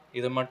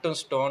 இது மட்டும்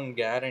ஸ்டோன்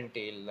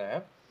கேரண்டி இல்லை,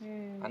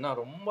 ஆனால்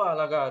ரொம்ப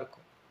அழகாக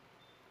இருக்கும்.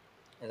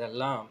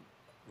 இதெல்லாம்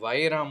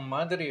வைரம்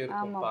மாதிரி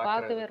இருக்கும்,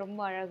 பார்க்கவே ரொம்ப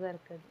அழகாக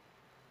இருக்குது.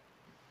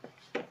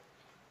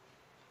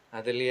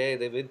 அதுலேயே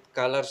இது வித்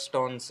கலர்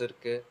ஸ்டோன்ஸ்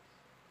இருக்கு,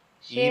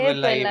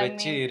 ஈவில் ஐ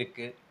வச்சு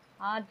இருக்கு,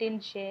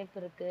 ஆர்டின் ஷேப்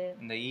இருக்கு.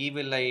 இந்த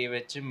ஈவில் ஐ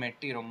வச்சு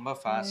மெட்டி ரொம்ப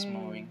ஃபாஸ்ட்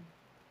மூவிங்.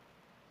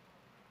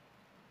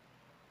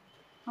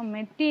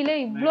 மெட்டியில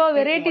இவ்வளோ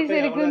வெரைட்டிஸ்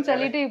இருக்குன்னு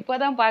சொல்லிட்டு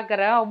இப்போதான்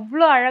பார்க்குறேன்.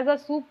 அவ்வளோ அழகாக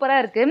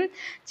சூப்பராக இருக்கு.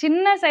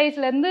 சின்ன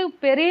சைஸ்லேருந்து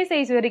பெரிய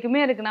சைஸ்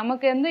வரைக்குமே இருக்கு.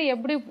 நமக்கு வந்து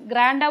எப்படி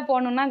கிராண்டாக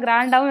போகணுன்னா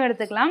கிராண்டாகவும்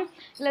எடுத்துக்கலாம்,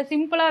 இல்லை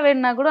சிம்பிளாக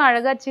வேணும்னா கூட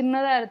அழகாக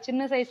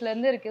சின்ன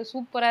சைஸ்லேருந்து இருக்கு.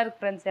 சூப்பராக இருக்கு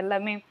ஃப்ரெண்ட்ஸ்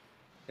எல்லாமே.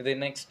 இது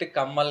நெக்ஸ்ட்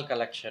கம்மல்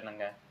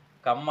கலெக்ஷனுங்க.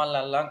 கம்மல்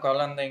எல்லாம்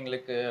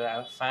குழந்தைங்களுக்கு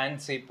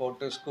ஃபேன்சி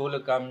போட்டு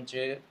ஸ்கூலுக்கு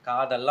அமிச்சு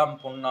காதெல்லாம்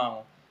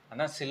புண்ணாகும்.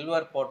 ஆனால்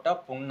சில்வர்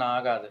போட்டால்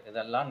புண்ணாகாது.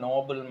 இதெல்லாம்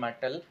நோபல்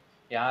மெட்டல்,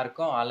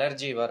 யாருக்கும்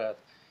அலர்ஜி வராது.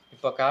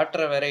 இப்போ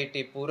காட்டுற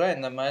வெரைட்டி பூரா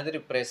இந்த மாதிரி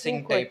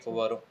ப்ரெஸ்ஸிங் டைப்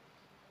வரும்.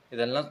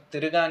 இதெல்லாம்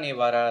திருகாணி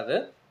வராது.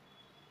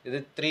 இது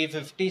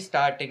 350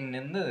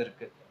 ஸ்டார்டிங்லேருந்து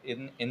இருக்கு.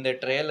 இந்த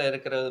ட்ரேல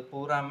இருக்கிறது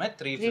பூராமே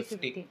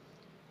 350.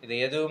 இது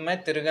எதுவுமே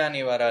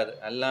திருகாணி வராது,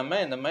 எல்லாமே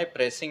இந்த மாதிரி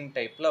ப்ரெஸ்ஸிங்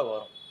டைப்பில்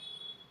வரும்.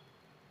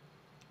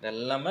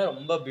 எல்லாமே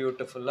ரொம்ப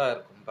பியூட்டிஃபுல்லாக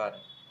இருக்கும்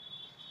பாருங்க.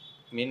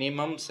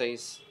 மினிமம்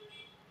சைஸ்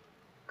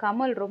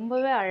கமல்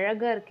ரொம்பவே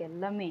அழகாக இருக்குது.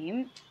 எல்லாமே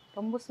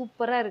ரொம்ப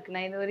சூப்பராக இருக்குது.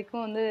 நான் இது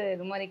வரைக்கும் வந்து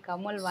இது மாதிரி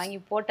கமல் வாங்கி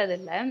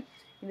போட்டதில்லை,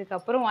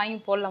 இதுக்கப்புறம் வாங்கி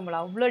போடலாம்ல.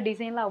 அவ்வளோ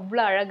டிசைனில்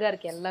அவ்வளோ அழகாக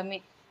இருக்குது எல்லாமே.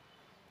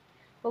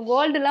 இப்போ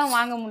கோல்டுலாம்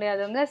வாங்க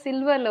முடியாதவங்க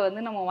சில்வரில்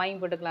வந்து நம்ம வாங்கி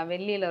போட்டுக்கலாம்.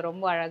 வெள்ளியில்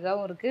ரொம்ப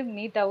அழகாகவும் இருக்குது,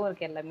 நீட்டாகவும்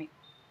இருக்குது எல்லாமே.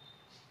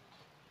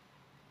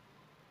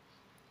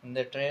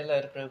 இந்த ட்ரேல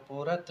இருக்கிற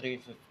பூரா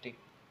 350.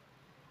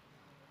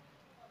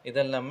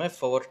 இதெல்லாமே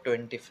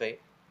 425.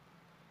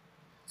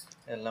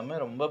 எல்லாமே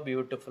ரொம்ப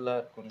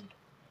பியூட்டிஃபுல்லாக இருக்கும்,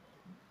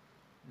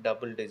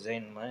 டபுள்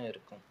டிசைன் மாதிரி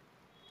இருக்கும்.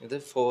 இது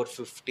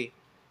 450.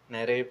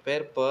 நிறைய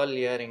பேர் பேர்ல்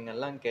இயரிங்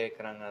எல்லாம்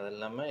கேட்குறாங்க. அது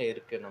எல்லாமே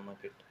இருக்குது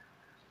நம்மக்கிட்ட.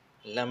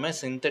 எல்லாமே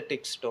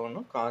சிந்தட்டிக்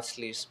ஸ்டோனும்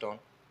காஸ்ட்லி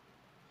ஸ்டோன்.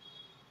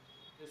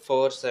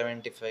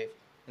 475.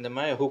 இந்த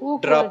மாதிரி ஹுக்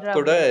ட்ராப்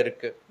கூட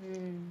இருக்குது.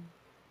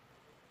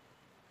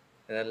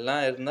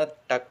 இதெல்லாம் இருந்தால்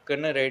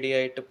டக்குன்னு ரெடி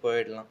ஆகிட்டு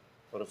போயிடலாம்.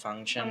 ஒரு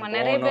ஃபங்க்ஷன்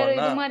நிறைய பேர்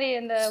இது மாதிரி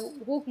இந்த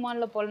ஹூக்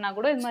மாடலில் போடனா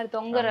கூட இது மாதிரி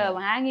தொங்குற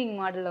ஹேங்கிங்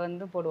மாடலில்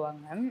வந்து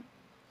போடுவாங்க.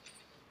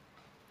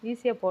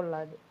 ஈஸியாக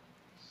போடலாம். அது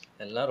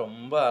எல்லாம்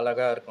ரொம்ப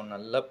அழகாக இருக்கும்.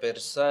 நல்லா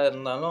பெருசாக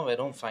இருந்தாலும்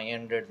வெறும்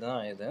 500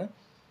 தான். இது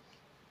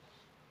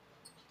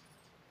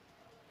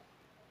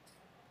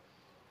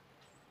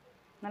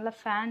நல்லா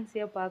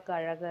ஃபேன்சியாக பார்க்க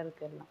அழகாக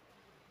இருக்கு. எல்லாம்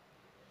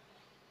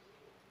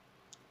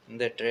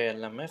இந்த ட்ரே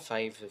எல்லாமே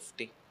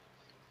 550.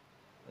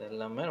 இது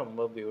எல்லாமே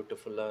ரொம்ப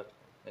பியூட்டிஃபுல்லாக இருக்கும்.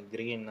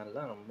 க்ரீன்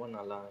எல்லாம் ரொம்ப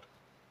நல்லா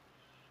இருக்கும்.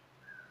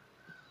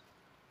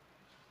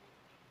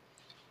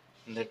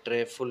 இந்த ட்ரே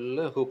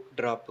ஃபுல்லு ஹுக்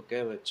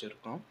ட்ராப்புக்கே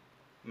வச்சுருக்கோம்.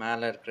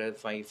 மேலே இருக்கிறது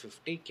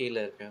 550, கீழே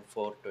இருக்கிறது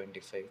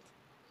 425.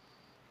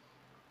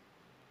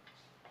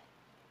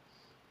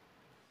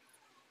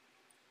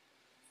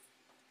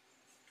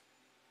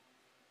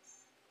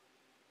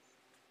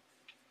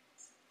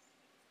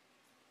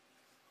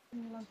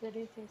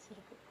 பெரிய சைஸ்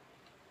இருக்கு.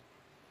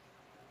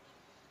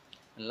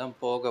 எல்லாம்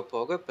போக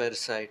போக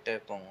பெருசாகிட்டே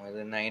போகும்.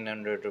 இது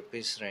 900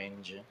 ருபீஸ்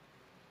ரேஞ்சு.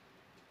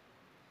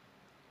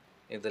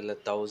 இதில்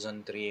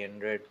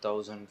 1300,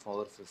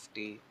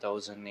 1450,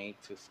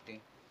 1850.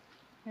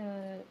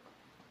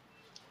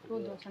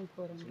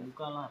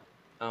 2400.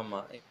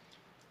 ஆமாம்,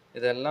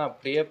 இதெல்லாம்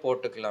அப்படியே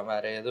போட்டுக்கலாம்.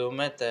 வேறு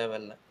எதுவுமே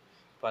தேவையில்லை.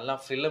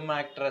 இப்போல்லாம் ஃபிலிம்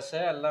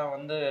ஆக்ட்ரஸே எல்லாம்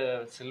வந்து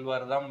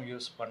சில்வர் தான்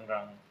யூஸ்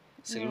பண்ணுறாங்க.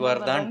 சில்வர்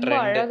தான்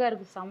ட்ரெண்ட். அழகாக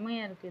இருக்குது,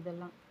 செம்மையாக இருக்குது.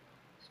 இதெல்லாம்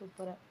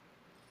சூப்பராக.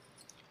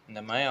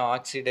 இந்த மாதிரி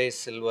ஆக்சிடைஸ்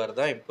சில்வர்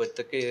தான்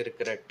இப்போதைக்கு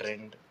இருக்கிற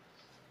ட்ரெண்ட்.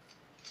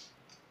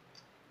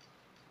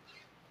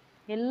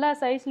 எல்லா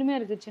சைஸ்லையுமே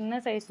இருக்குது. சின்ன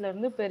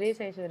சைஸ்லேருந்து பெரிய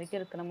சைஸ் வரைக்கும்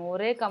இருக்குது. நம்ம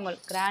ஒரே கமல்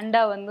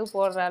கிராண்டாக வந்து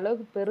போடுற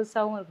அளவுக்கு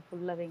பெருசாகவும் இருக்குது.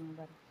 ஃபுல்லாகவே இங்கே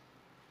பாருங்க.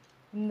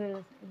 இந்த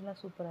இதெல்லாம்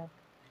சூப்பராக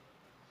இருக்குது.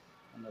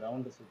 அந்த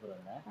ரவுண்டு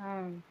சூப்பராக.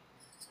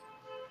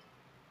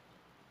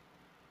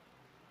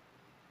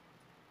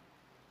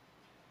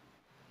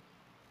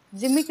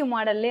 ஜிமிக்கு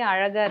மாடல்லே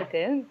அழகாக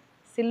இருக்குது.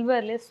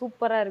 சில்வர்லேயே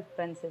சூப்பராக இருக்குது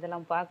ஃப்ரெண்ட்ஸ்.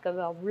 இதெல்லாம்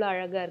பார்க்கவே அவ்வளோ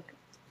அழகாக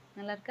இருக்குது.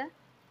 நல்லா இருக்கா?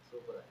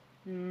 சூப்பராக.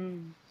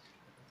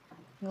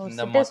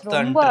 இந்த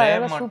மொத்தம் ட்ரே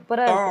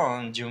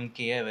மட்டும்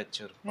ஜும்கியே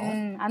வச்சிருக்கோம்.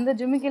 அந்த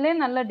ஜும்கிலே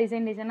நல்ல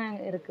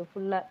டிசைனாக இருக்குது.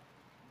 ஃபுல்லாக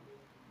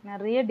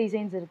நிறைய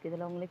டிசைன்ஸ் இருக்குது.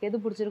 இதில் உங்களுக்கு எது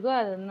பிடிச்சிருக்கோ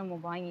அதை வந்து நம்ம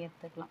வாங்கி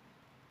எடுத்துக்கலாம்.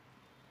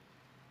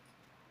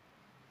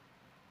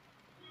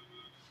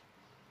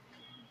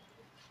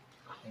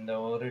 இந்த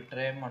ஒரு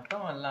ட்ரே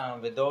மட்டும் எல்லாம்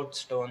விதவுட்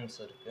ஸ்டோன்ஸ்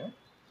இருக்குது.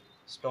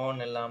 ஸ்டோன்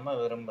இல்லாமல்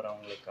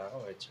விரும்புகிறவங்களுக்காக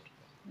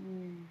வச்சுருக்கோம்.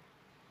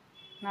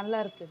 நல்லா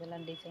இருக்குது.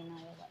 இதெல்லாம் டிசைன்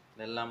அழகாக.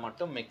 இதெல்லாம்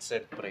மட்டும்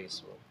மிக்சட் ப்ரைஸ்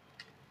வரும்.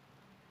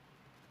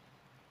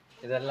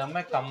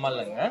 இதெல்லாமே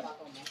கம்மலுங்க.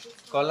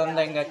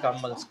 குழந்தைங்க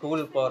கம்மல்,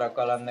 ஸ்கூல் போகிற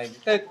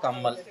குழந்தைக்கு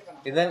கம்மல்.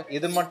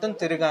 இது மட்டும்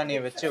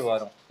திருகாணியை வச்சு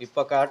வரும்.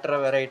 இப்போ காட்டுற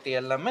வெரைட்டி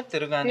எல்லாமே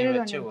திருகாணி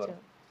வச்சு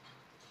வரும்.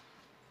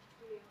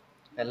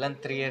 எல்லாம்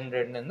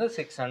 300லேருந்து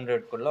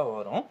 600க்குள்ளே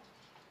வரும்.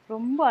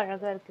 ரொம்ப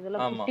அழகா இருக்கு.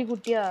 இதெல்லாம் குட்டி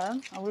குட்டியா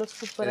அவ்வளவு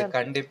சூப்பரா இருக்கு.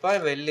 கண்டிப்பா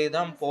வெள்ளி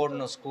தான்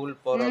போடணும். ஸ்கூல்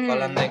போற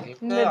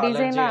குழந்தைகளுக்கு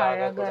அலர்ஜி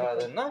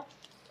ஆகக்கூடாதுன்னா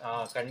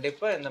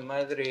கண்டிப்பா இந்த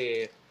மாதிரி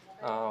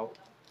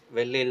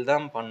வெள்ளியில்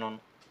தான்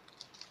பண்ணணும்.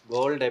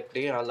 கோல்டு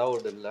எப்படியும்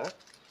அலௌடு இல்லை.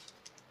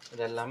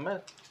 இதெல்லாமே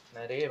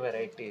நிறைய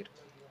வெரைட்டி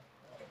இருக்கு.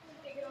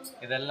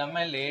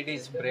 இதெல்லாமே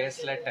லேடிஸ்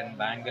பிரேஸ்லெட் அண்ட்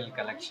பேங்கிள்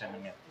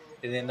கலெக்ஷனுங்க.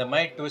 இது இந்த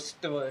மாதிரி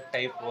ட்விஸ்ட்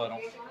டைப்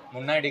வரும்.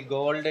 முன்னாடி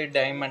கோல்டு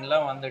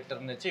டைமண்ட்லாம் வந்துட்டு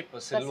இருந்துச்சு, இப்போ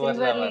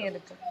சில்வர்ல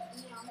இருக்கு.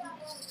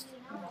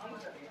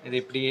 இது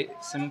இப்படி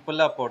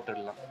சிம்பிளா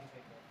போட்டுடலாம்.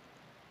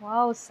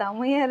 வாவ்,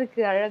 செமையா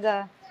இருக்கு, அழகா.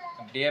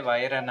 அப்படியே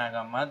வைர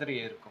நகை மாதிரி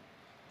இருக்கும்.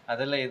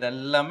 அதுல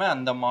இதெல்லாமே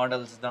அந்த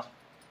மாடல்ஸ் தான்.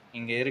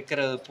 இங்க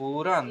இருக்கிறது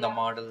பூரா அந்த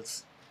மாடல்ஸ்,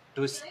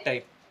 ட்விஸ்ட்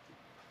டைப்.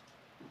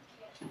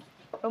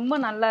 ரொம்ப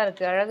நல்லா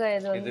இருக்கு, அழகா.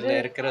 இதுல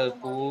இருக்கிறது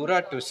பூரா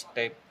ட்விஸ்ட்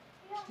டைப்.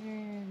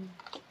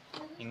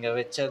 இங்க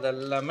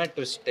வச்சதெல்லாமே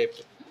ட்விஸ்ட் டைப்.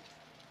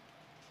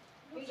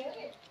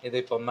 இது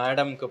இப்போ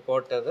மேடம்க்கு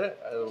போட்டது,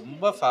 அது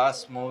ரொம்ப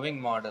ஃபாஸ்ட்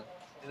மூவிங் மாடல்.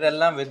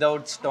 இதெல்லாம்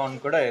விதவுட் ஸ்டோன்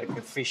கூட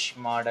இருக்குது. ஃபிஷ்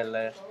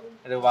மாடலு,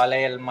 இது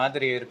வளையல்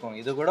மாதிரி இருக்கும்.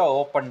 இது கூட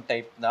ஓப்பன்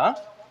டைப் தான்.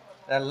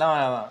 இதெல்லாம்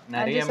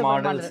நிறைய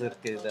மாடல்ஸ்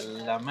இருக்குது.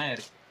 இதெல்லாமே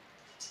இருக்குது.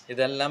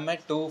 இதெல்லாமே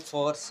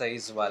 2/4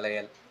 சைஸ்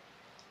வளையல்.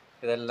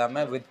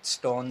 இதெல்லாமே வித்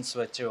ஸ்டோன்ஸ்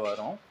வச்சு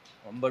வரும்.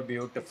 ரொம்ப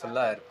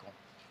பியூட்டிஃபுல்லாக இருக்கும்.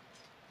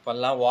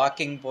 இப்போல்லாம்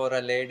வாக்கிங் போகிற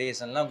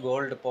லேடிஸ் எல்லாம்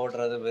கோல்டு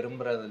போடுறது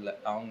விரும்புறது இல்லை.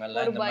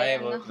 அவங்கெல்லாம் இந்த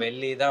மாதிரி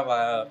வெள்ளி தான்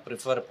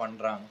ப்ரிஃபர்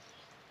பண்ணுறாங்க.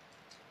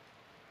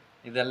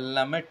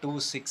 இதெல்லாமே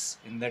 2/6.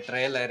 இந்த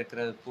ட்ரேல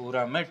இருக்கிறது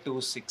பூராமே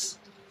 2/6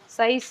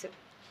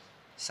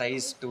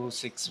 சைஸ்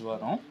 2/6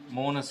 வரும்.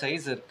 3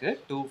 சைஸ் இருக்கு,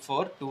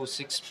 2/4,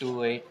 2/6,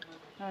 2/8.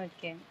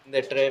 ஓகே. இந்த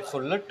ட்ரே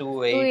ஃபுல்லு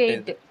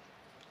 2/8.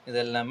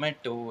 இதெல்லாமே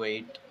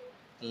 2/8.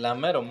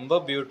 எல்லாமே ரொம்ப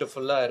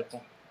பியூட்டிஃபுல்லாக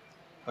இருக்கும்.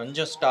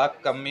 கொஞ்சம் ஸ்டாக்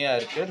கம்மியாக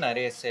இருக்குது,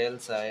 நிறைய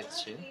சேல்ஸ்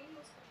ஆயிடுச்சு.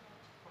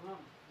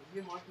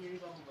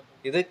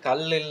 இது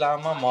கல்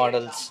இல்லாமல்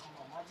மாடல்ஸ்.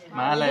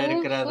 மேல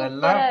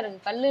இருக்கிறதெல்லாம் சூப்பரா இருக்கு.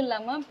 கல்லு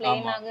இல்லாம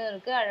பிளெயினாக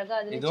இருக்கு. அழகா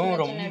அதுல இதுவும்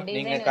சின்ன ரொம்ப சின்ன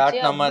நீங்க டிசைன்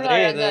காட்டின வச்சு மாதிரி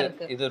அழகா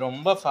இருக்கு. இது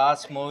ரொம்ப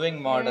ஃபாஸ்ட் மூவிங்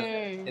மாடல்.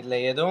 இதுல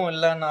எதுவும்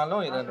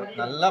இல்லைனாலும் இது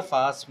நல்லா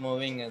ஃபாஸ்ட்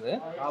மூவிங். இது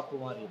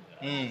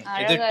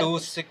இது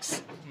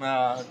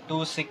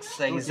 26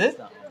 சைஸ்.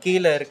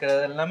 கீழே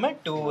இருக்கிறது எல்லாமே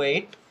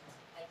 28.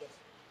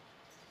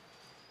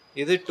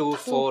 இது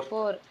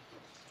 24.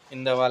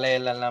 இந்த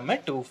வளையல் எல்லாமே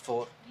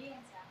 24.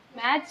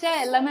 மேட்சா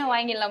எல்லாமே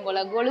வாங்கிடலாம் போல.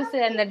 கொலுசு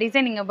அந்த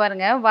டிசைன் இங்க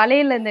பாருங்க,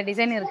 வளையல் இந்த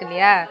டிசைன் இருக்கு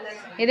இல்லையா,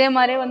 இதே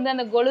மாதிரி வந்து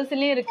அந்த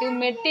கொலுசுலயும் இருக்கு,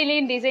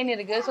 மெட்டிலையும் டிசைன்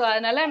இருக்கு. ஸோ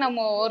அதனால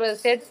நம்ம ஒரு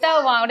செட்டா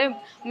அப்படியே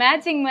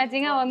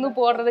மேட்சிங்கா வந்து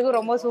போடுறதுக்கு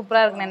ரொம்ப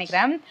சூப்பரா இருக்குன்னு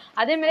நினைக்கிறேன்.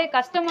 அதே மாதிரி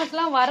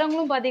கஸ்டமர்ஸ்லாம்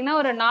வரவங்களும் பார்த்தீங்கன்னா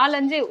ஒரு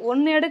 4-5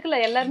 ஒன்று எடுக்கல,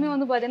 எல்லாருமே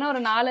வந்து பார்த்தீங்கன்னா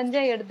ஒரு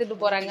 4-5 எடுத்துட்டு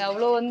போறாங்க.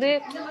 அவ்வளோ வந்து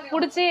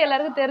பிடிச்சி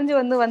எல்லாருக்கும் தெரிஞ்சு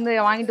வந்து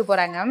வாங்கிட்டு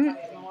போறாங்க.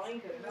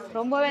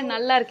 ரொம்பவே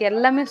நல்லா இருக்கு,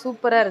 எல்லாமே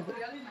சூப்பரா இருக்கு.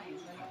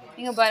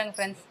 நீங்க பாருங்க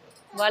ஃப்ரெண்ட்ஸ்,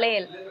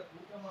 வளையல்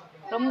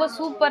ரொம்ப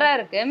சூப்பரா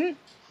இருக்கு.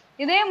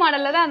 இதே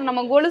மாடல்ல தான்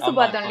நம்ம கொலுசு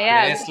பார்த்தோம் இல்லையா,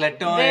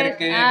 பிரேஸ்லெட்டும்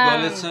இருக்கு,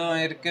 கொலுசும்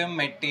இருக்கு,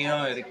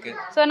 மெட்டியும் இருக்கு.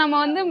 ஸோ நம்ம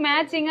வந்து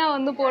மேட்சிங்கா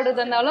வந்து போட்டு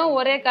தந்தாலும்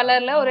ஒரே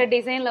கலர்ல ஒரே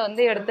டிசைன்ல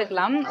வந்து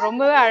எடுத்துக்கலாம்.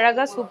 ரொம்பவே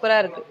அழகா சூப்பரா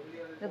இருக்கு.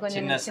 இது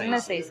கொஞ்சம்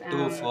சின்ன சைஸ்,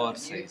 24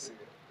 சைஸ்.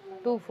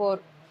 24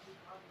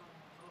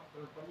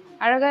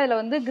 அழகா இதுல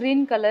வந்து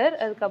கிரீன் கலர்,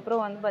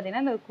 அதுக்கப்புறம் வந்து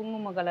பாத்தீங்கன்னா இந்த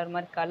குங்கும கலர்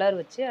மாதிரி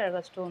கலர் வச்சு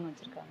அழகா ஸ்டோன்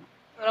வச்சிருக்காங்க.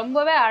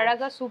 ரொம்பவே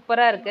அழகா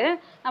சூப்பரா இருக்கு.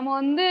 நம்ம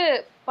வந்து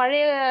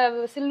பழைய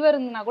சில்வர்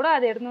இருந்துனா கூட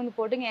அதை எடுத்து வந்து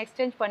போட்டு இங்க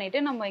எக்ஸ்சேஞ்ச் பண்ணிட்டு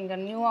நம்ம இங்க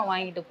நியூவா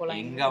வாங்கிட்டு போலாம்.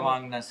 எங்க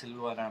வாங்கின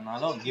சில்வர்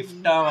ஆனாலும்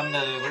கிஃப்டா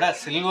வந்ததை விட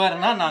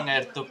சில்வர்னா நாங்க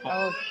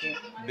எடுத்துப்போம்.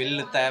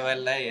 பில்லு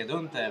தேவையில்லை,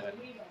 எதுவும்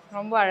தேவையில்லை.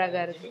 ரொம்ப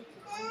அழகா இருக்கு.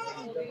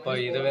 இப்போ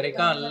இது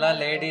வரைக்கும் எல்லாம்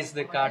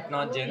லேடிஸ்து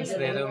காட்டணும், ஜென்ஸ்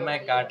எதுவுமே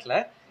காட்டல.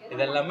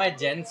 இதெல்லாமே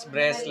ஜென்ஸ்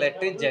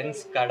பிரேஸ்லெட்டு,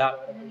 ஜென்ஸ் கடா.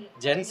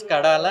 ஜென்ஸ்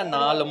கடால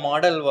 4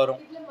 மாடல்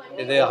வரும்.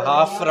 இது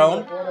ஹாஃப்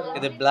ரவுண்ட்,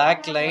 இது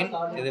பிளாக் லைன்,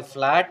 இது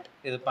ஃப்ளாட்,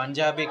 இது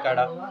பஞ்சாபி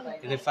கடா.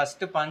 இது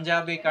ஃபர்ஸ்ட்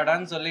பஞ்சாபி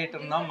கடான்னு சொல்லிட்டு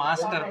இருந்தோம்.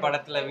 மாஸ்டர்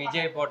படத்துல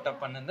விஜய் போட்ட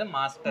பண்ணது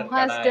மாஸ்டர்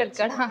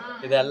கடா.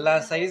 இது எல்லா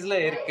சைஸ்ல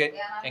இருக்கு.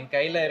 என்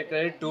கையில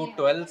இருக்கிறது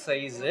 212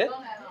 சைஸ்.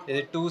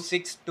 இது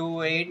 26,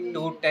 28,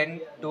 210,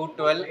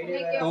 212,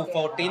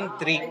 214,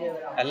 3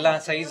 எல்லா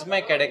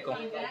சைஸுமே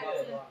கிடைக்கும்.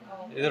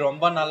 இது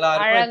ரொம்ப நல்லா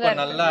இருக்கும். இப்போ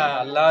நல்லா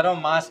எல்லாரும்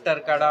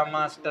மாஸ்டர்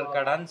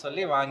கடான்னு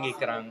சொல்லி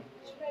வாங்கிக்கிறாங்க.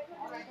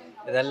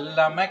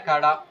 இதெல்லாமே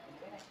கடா.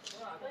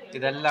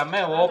 இதெல்லாமே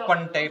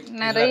ஓப்பன் டைப்,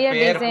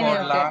 பேர்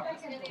போடலாம்.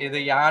 இது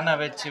யானை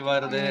வச்சு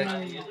வருது,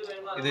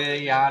 இது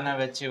யானை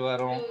வச்சு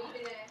வரும்,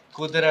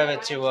 குதிரை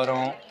வச்சு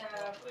வரும்.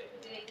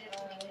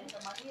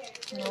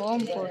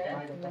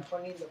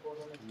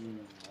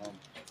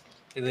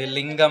 இது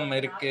லிங்கம்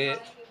இருக்கு,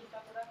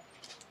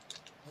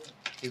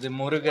 இது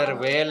முருகர்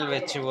வேல்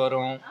வச்சு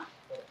வரும்,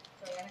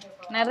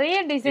 நிறைய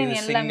டிசைன்,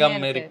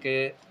 சிங்கம் இருக்கு.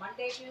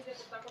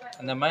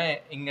 அந்த மாதிரி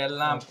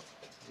இங்கெல்லாம்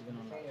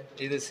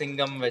இது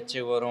சிங்கம் வச்சு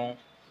வரும்.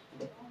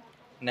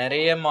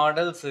 நிறைய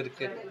மாடல்ஸ்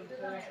இருக்கு.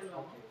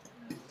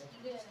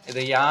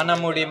 இது யானை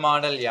முடி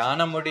மாடல்.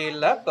 யானை முடி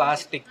இல்ல,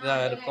 பிளாஸ்டிக்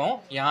தான் இருக்கும்.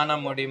 யானை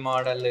முடி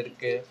மாடல்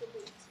இருக்கு.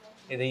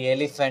 இது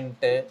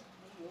எலிஃபென்ட்டு,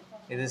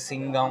 இது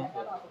சிங்கம்,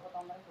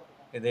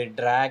 இது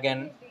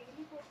டிராகன்,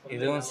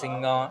 இதுவும்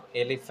சிங்கம்,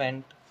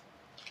 எலிஃபென்ட்.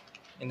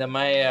 இந்த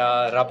மாதிரி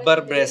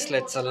ரப்பர்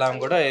பிரேஸ்லெட்ஸ்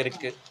எல்லாம் கூட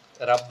இருக்கு.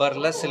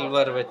 ரப்பர்ல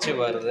சில்வர் வச்சு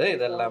வருது.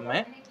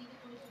 இதெல்லாமே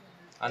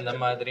அந்த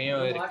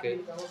மாதிரியும் இருக்கு.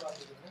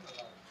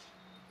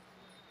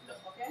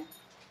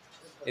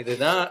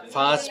 இதுதான்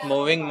ஃபாஸ்ட்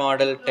மூவிங்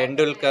மாடல்,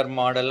 டெண்டுல்கர்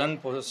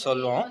மாடல்னு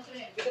சொல்லுவோம்.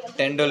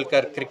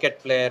 டெண்டுல்கர் கிரிக்கெட்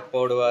பிளேயர்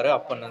போடுவார்.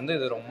 அப்போ வந்து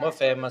இது ரொம்ப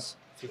ஃபேமஸ்.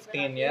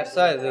 15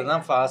 இயர்ஸாக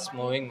இதுதான் ஃபாஸ்ட்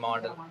மூவிங்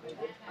மாடல்.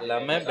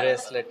 எல்லாமே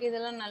பிரேஸ்லெட்.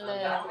 இதெல்லாம் நல்ல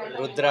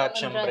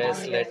ருத்ராட்சம்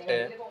பிரேஸ்லெட்டு,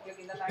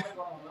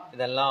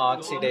 இதெல்லாம்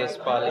ஆக்சிடைஸ்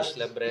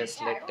பாலிஷில்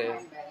பிரேஸ்லெட்டு.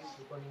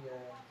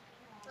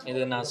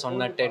 இது நான்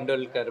சொன்ன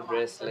டெண்டுல்கர்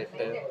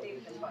பிரேஸ்லெட்டு.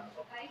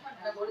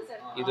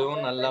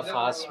 இதுவும் நல்லா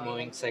fast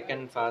moving,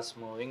 second fast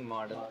moving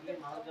model.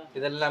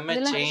 இதெல்லாமே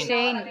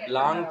செயின்,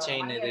 லாங்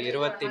செயின். இது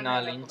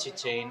 24 இன்ச்சு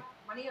செயின்.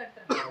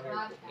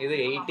 இது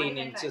 18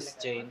 இன்ச்சஸ்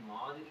செயின்.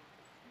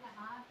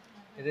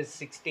 இது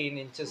 16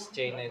 இன்ச்சஸ்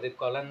செயின். இது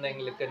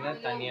குழந்தைங்களுக்குன்னு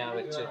தனியாக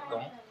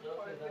வச்சுருக்கோம்.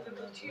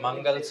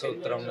 மங்கள்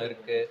சூத்திரம்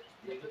இருக்கு.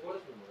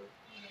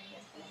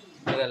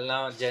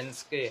 இதெல்லாம்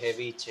ஜென்ஸ்க்கு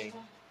ஹெவி செயின்.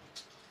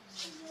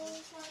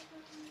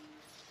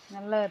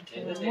 நல்லா இருக்கு,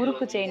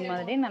 முறுக்கு செயின்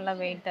மாதிரி நல்லா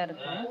வெயிட்டா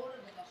இருக்கு.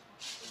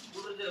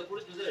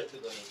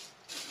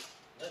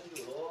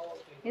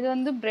 இது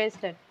வந்து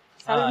பிரேஸ்லெட்,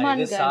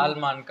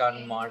 சால்மான் கான்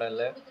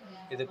மாடல்.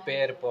 இது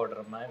பேர் போடுற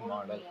மாதிரி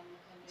மாடல்.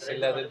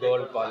 சிலது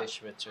கோல்ட் பாலிஷ்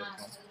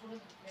வச்சிருக்கோம்.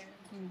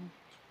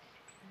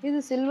 இது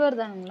சில்வர்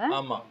தானுங்களா?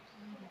 ஆமா,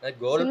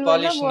 கோல்ட்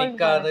பாலிஷ்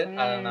நிக்காது,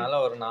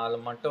 அதனால ஒரு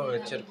 4 மட்டும்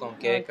வச்சிருக்கோம்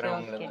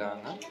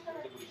கேக்குறவங்களுக்காக.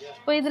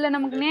 இப்போ இதுல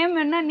நமக்கு நேம்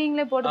வேணா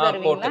நீங்களே போட்டு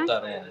தருவீங்களா? போட்டு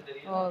தருவோம்.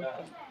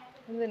 ஓகே,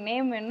 இது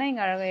நேம் வேணா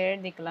இங்க அழகா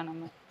எழுதிக்கலாம்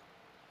நம்ம.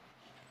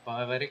 இப்போ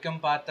வரைக்கும்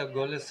பார்த்த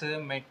கொலுசு,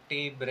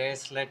 மெட்டி,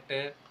 பிரேஸ்லெட்டு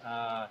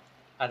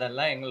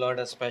அதெல்லாம்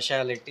எங்களோட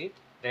ஸ்பெஷாலிட்டி.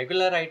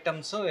 ரெகுலர்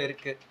ஐட்டம்ஸும்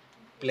இருக்குது.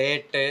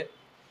 பிளேட்டு,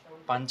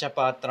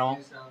 பஞ்சபாத்திரம்,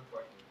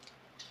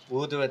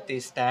 ஊதுவத்தி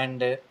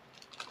ஸ்டாண்டு,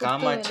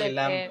 காமாட்சி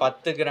லேம்ப்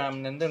 10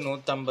 கிராம்லேருந்து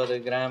 150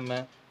 கிராம்,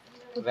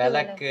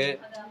 விளக்கு,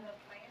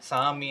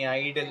 சாமி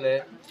ஐடலு,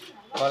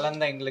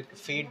 குழந்தைங்களுக்கு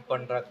ஃபீட்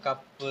பண்ணுற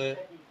கப்பு,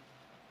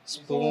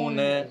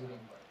 ஸ்பூனு,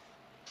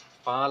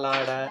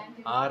 பாலாடை,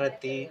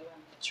 ஆரத்தி,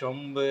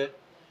 சொம்பு,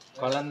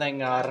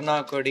 குழந்தைங்க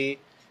அருணாக்கொடி,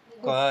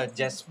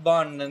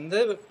 ஜஸ்பான்லேருந்து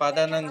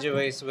 15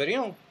 வயசு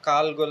வரையும்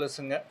கால்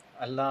கொலுசுங்க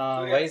எல்லா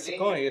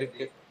வயசுக்கும்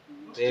இருக்குது.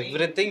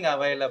 Everything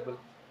available.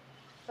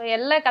 ஸோ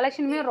எல்லா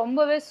கலெக்ஷனுமே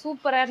ரொம்பவே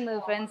சூப்பராக இருந்தது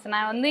ஃப்ரெண்ட்ஸ்.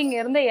 நான் வந்து இங்கே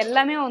இருந்த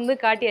எல்லாமே வந்து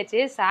காட்டியாச்சு.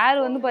 சார்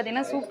வந்து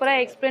பார்த்தீங்கன்னா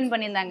சூப்பராக எக்ஸ்பிளைன்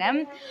பண்ணியிருந்தாங்க.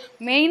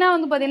 மெயினாக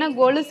வந்து பார்த்தீங்கன்னா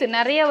கொலுசு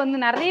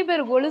நிறைய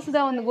பேர் கொலுசு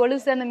தான் வந்து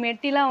கொலுசு அந்த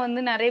மெட்டிலாம்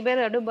வந்து நிறைய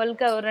பேர் அப்படியே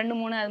பல்காக ஒரு 2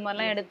 3 அது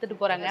மாதிரிலாம் எடுத்துகிட்டு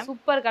போகிறாங்க.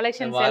 சூப்பர்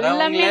கலெக்ஷன்ஸ்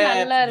எல்லாமே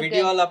நல்லா இருக்கு.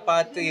 வீடியோவில்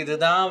பார்த்து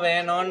இதுதான்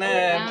வேணும்னு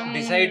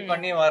டிசைட்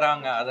பண்ணி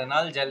வராங்க,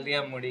 அதனால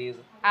ஜல்தியாக முடியுது.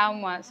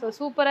 ஆமாம், ஸோ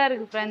சூப்பராக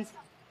இருக்குது ஃப்ரெண்ட்ஸ்.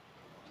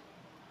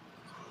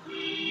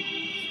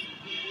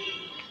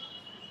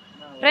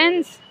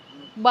 ஃப்ரெண்ட்ஸ்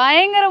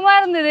பயங்கரமாக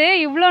இருந்தது.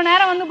 இவ்வளோ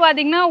நேரம் வந்து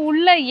பார்த்திங்கன்னா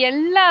உள்ள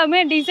எல்லாமே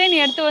டிசைன்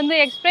எடுத்து வந்து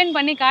எக்ஸ்பிளைன்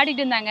பண்ணி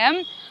காட்டிகிட்டு இருந்தாங்க.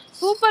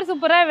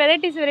 சூப்பராக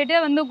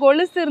வெரைட்டியாக வந்து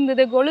கொலுசு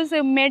இருந்தது, கொலுசு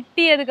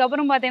மெட்டி,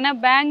 அதுக்கப்புறம் பார்த்திங்கன்னா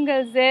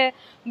பேங்கிள்ஸு,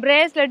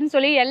 பிரேஸ்லெட்னு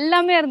சொல்லி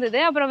எல்லாமே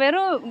இருந்தது. அப்புறம்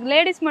வெறும்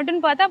லேடிஸ்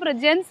மட்டும்னு பார்த்தா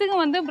அப்புறம்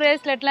ஜென்ஸுக்கும் வந்து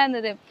பிரேஸ்லெட்லாம்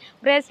இருந்தது,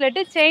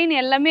 பிரேஸ்லெட்டு செயின்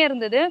எல்லாமே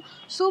இருந்தது.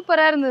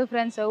 சூப்பராக இருந்தது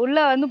ஃப்ரெண்ட்ஸ்.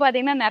 உள்ளே வந்து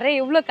பார்த்திங்கன்னா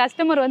இவ்வளோ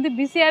கஸ்டமர் வந்து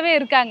பிஸியாகவே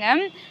இருக்காங்க.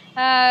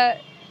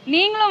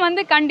 நீங்களும்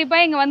வந்து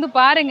கண்டிப்பாக இங்கே வந்து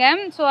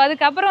பாருங்கள். ஸோ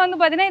அதுக்கப்புறம் வந்து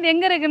பார்த்தீங்கன்னா இது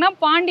எங்கே இருக்குன்னா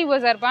பாண்டி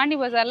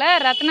பஜாரில்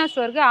ரத்னா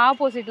ஸ்டோருக்கு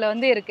ஆப்போசிட்டில்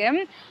வந்து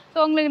இருக்குது. ஸோ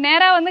உங்களுக்கு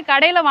நேராக வந்து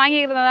கடையில்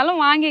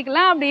வாங்கிக்கிறதாலும்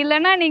வாங்கிக்கலாம். அப்படி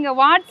இல்லைன்னா நீங்கள்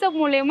வாட்ஸ்அப்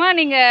மூலயமா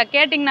நீங்கள்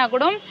கேட்டிங்கன்னா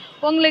கூட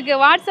உங்களுக்கு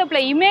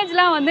வாட்ஸ்அப்பில்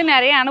இமேஜ்லாம் வந்து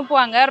நிறைய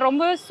அனுப்புவாங்க.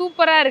 ரொம்பவே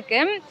சூப்பராக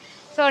இருக்குது.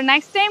 ஸோ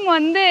நெக்ஸ்ட் டைம்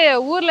வந்து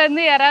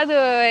ஊர்லேருந்து யாராவது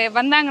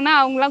வந்தாங்கன்னா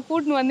அவங்களாம்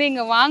கூட்டின்னு வந்து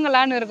இங்கே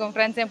வாங்கலான்னு இருக்கும்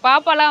ஃப்ரெண்ட்ஸ். என்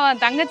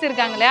பாப்பாலாம் தங்கச்சி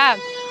இருக்காங்க இல்லையா,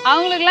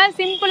 அவங்களுக்குலாம்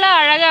சிம்பிளாக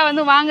அழகாக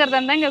வந்து வாங்குறதா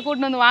இருந்தால் இங்கே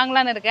கூட்டின்னு வந்து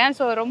வாங்கலான்னு இருக்கேன்.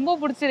 ஸோ ரொம்ப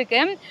பிடிச்சிருக்கு.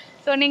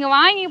 ஸோ நீங்கள்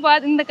வாங்கி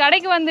இந்த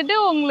கடைக்கு வந்துட்டு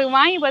உங்களுக்கு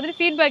வாங்கி பார்த்துட்டு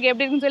ஃபீட்பேக்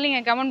எப்படி இருக்குன்னு சொல்லி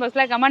நீங்கள் கமெண்ட்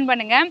பாக்ஸில் கமெண்ட்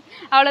பண்ணுங்கள்.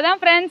 அவ்வளோதான்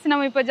ஃப்ரெண்ட்ஸ்.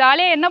 நம்ம இப்போ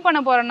ஜாலியாக என்ன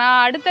பண்ண போகிறோன்னா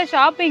அடுத்த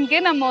ஷாப்பிங்க்கு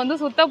நம்ம வந்து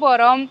சுற்ற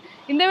போகிறோம்.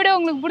 இந்த வீடியோ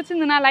உங்களுக்கு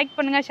பிடிச்சிருந்துன்னா லைக்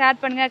பண்ணுங்கள்,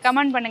 ஷேர் பண்ணுங்கள்,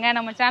 கமெண்ட் பண்ணுங்கள்.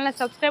 நம்ம சேனலை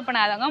சப்ஸ்கிரைப்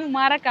பண்ணாதவங்க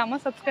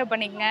மறக்காமல் சப்ஸ்கிரைப்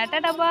பண்ணிக்கங்க.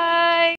 டாடா பாய்.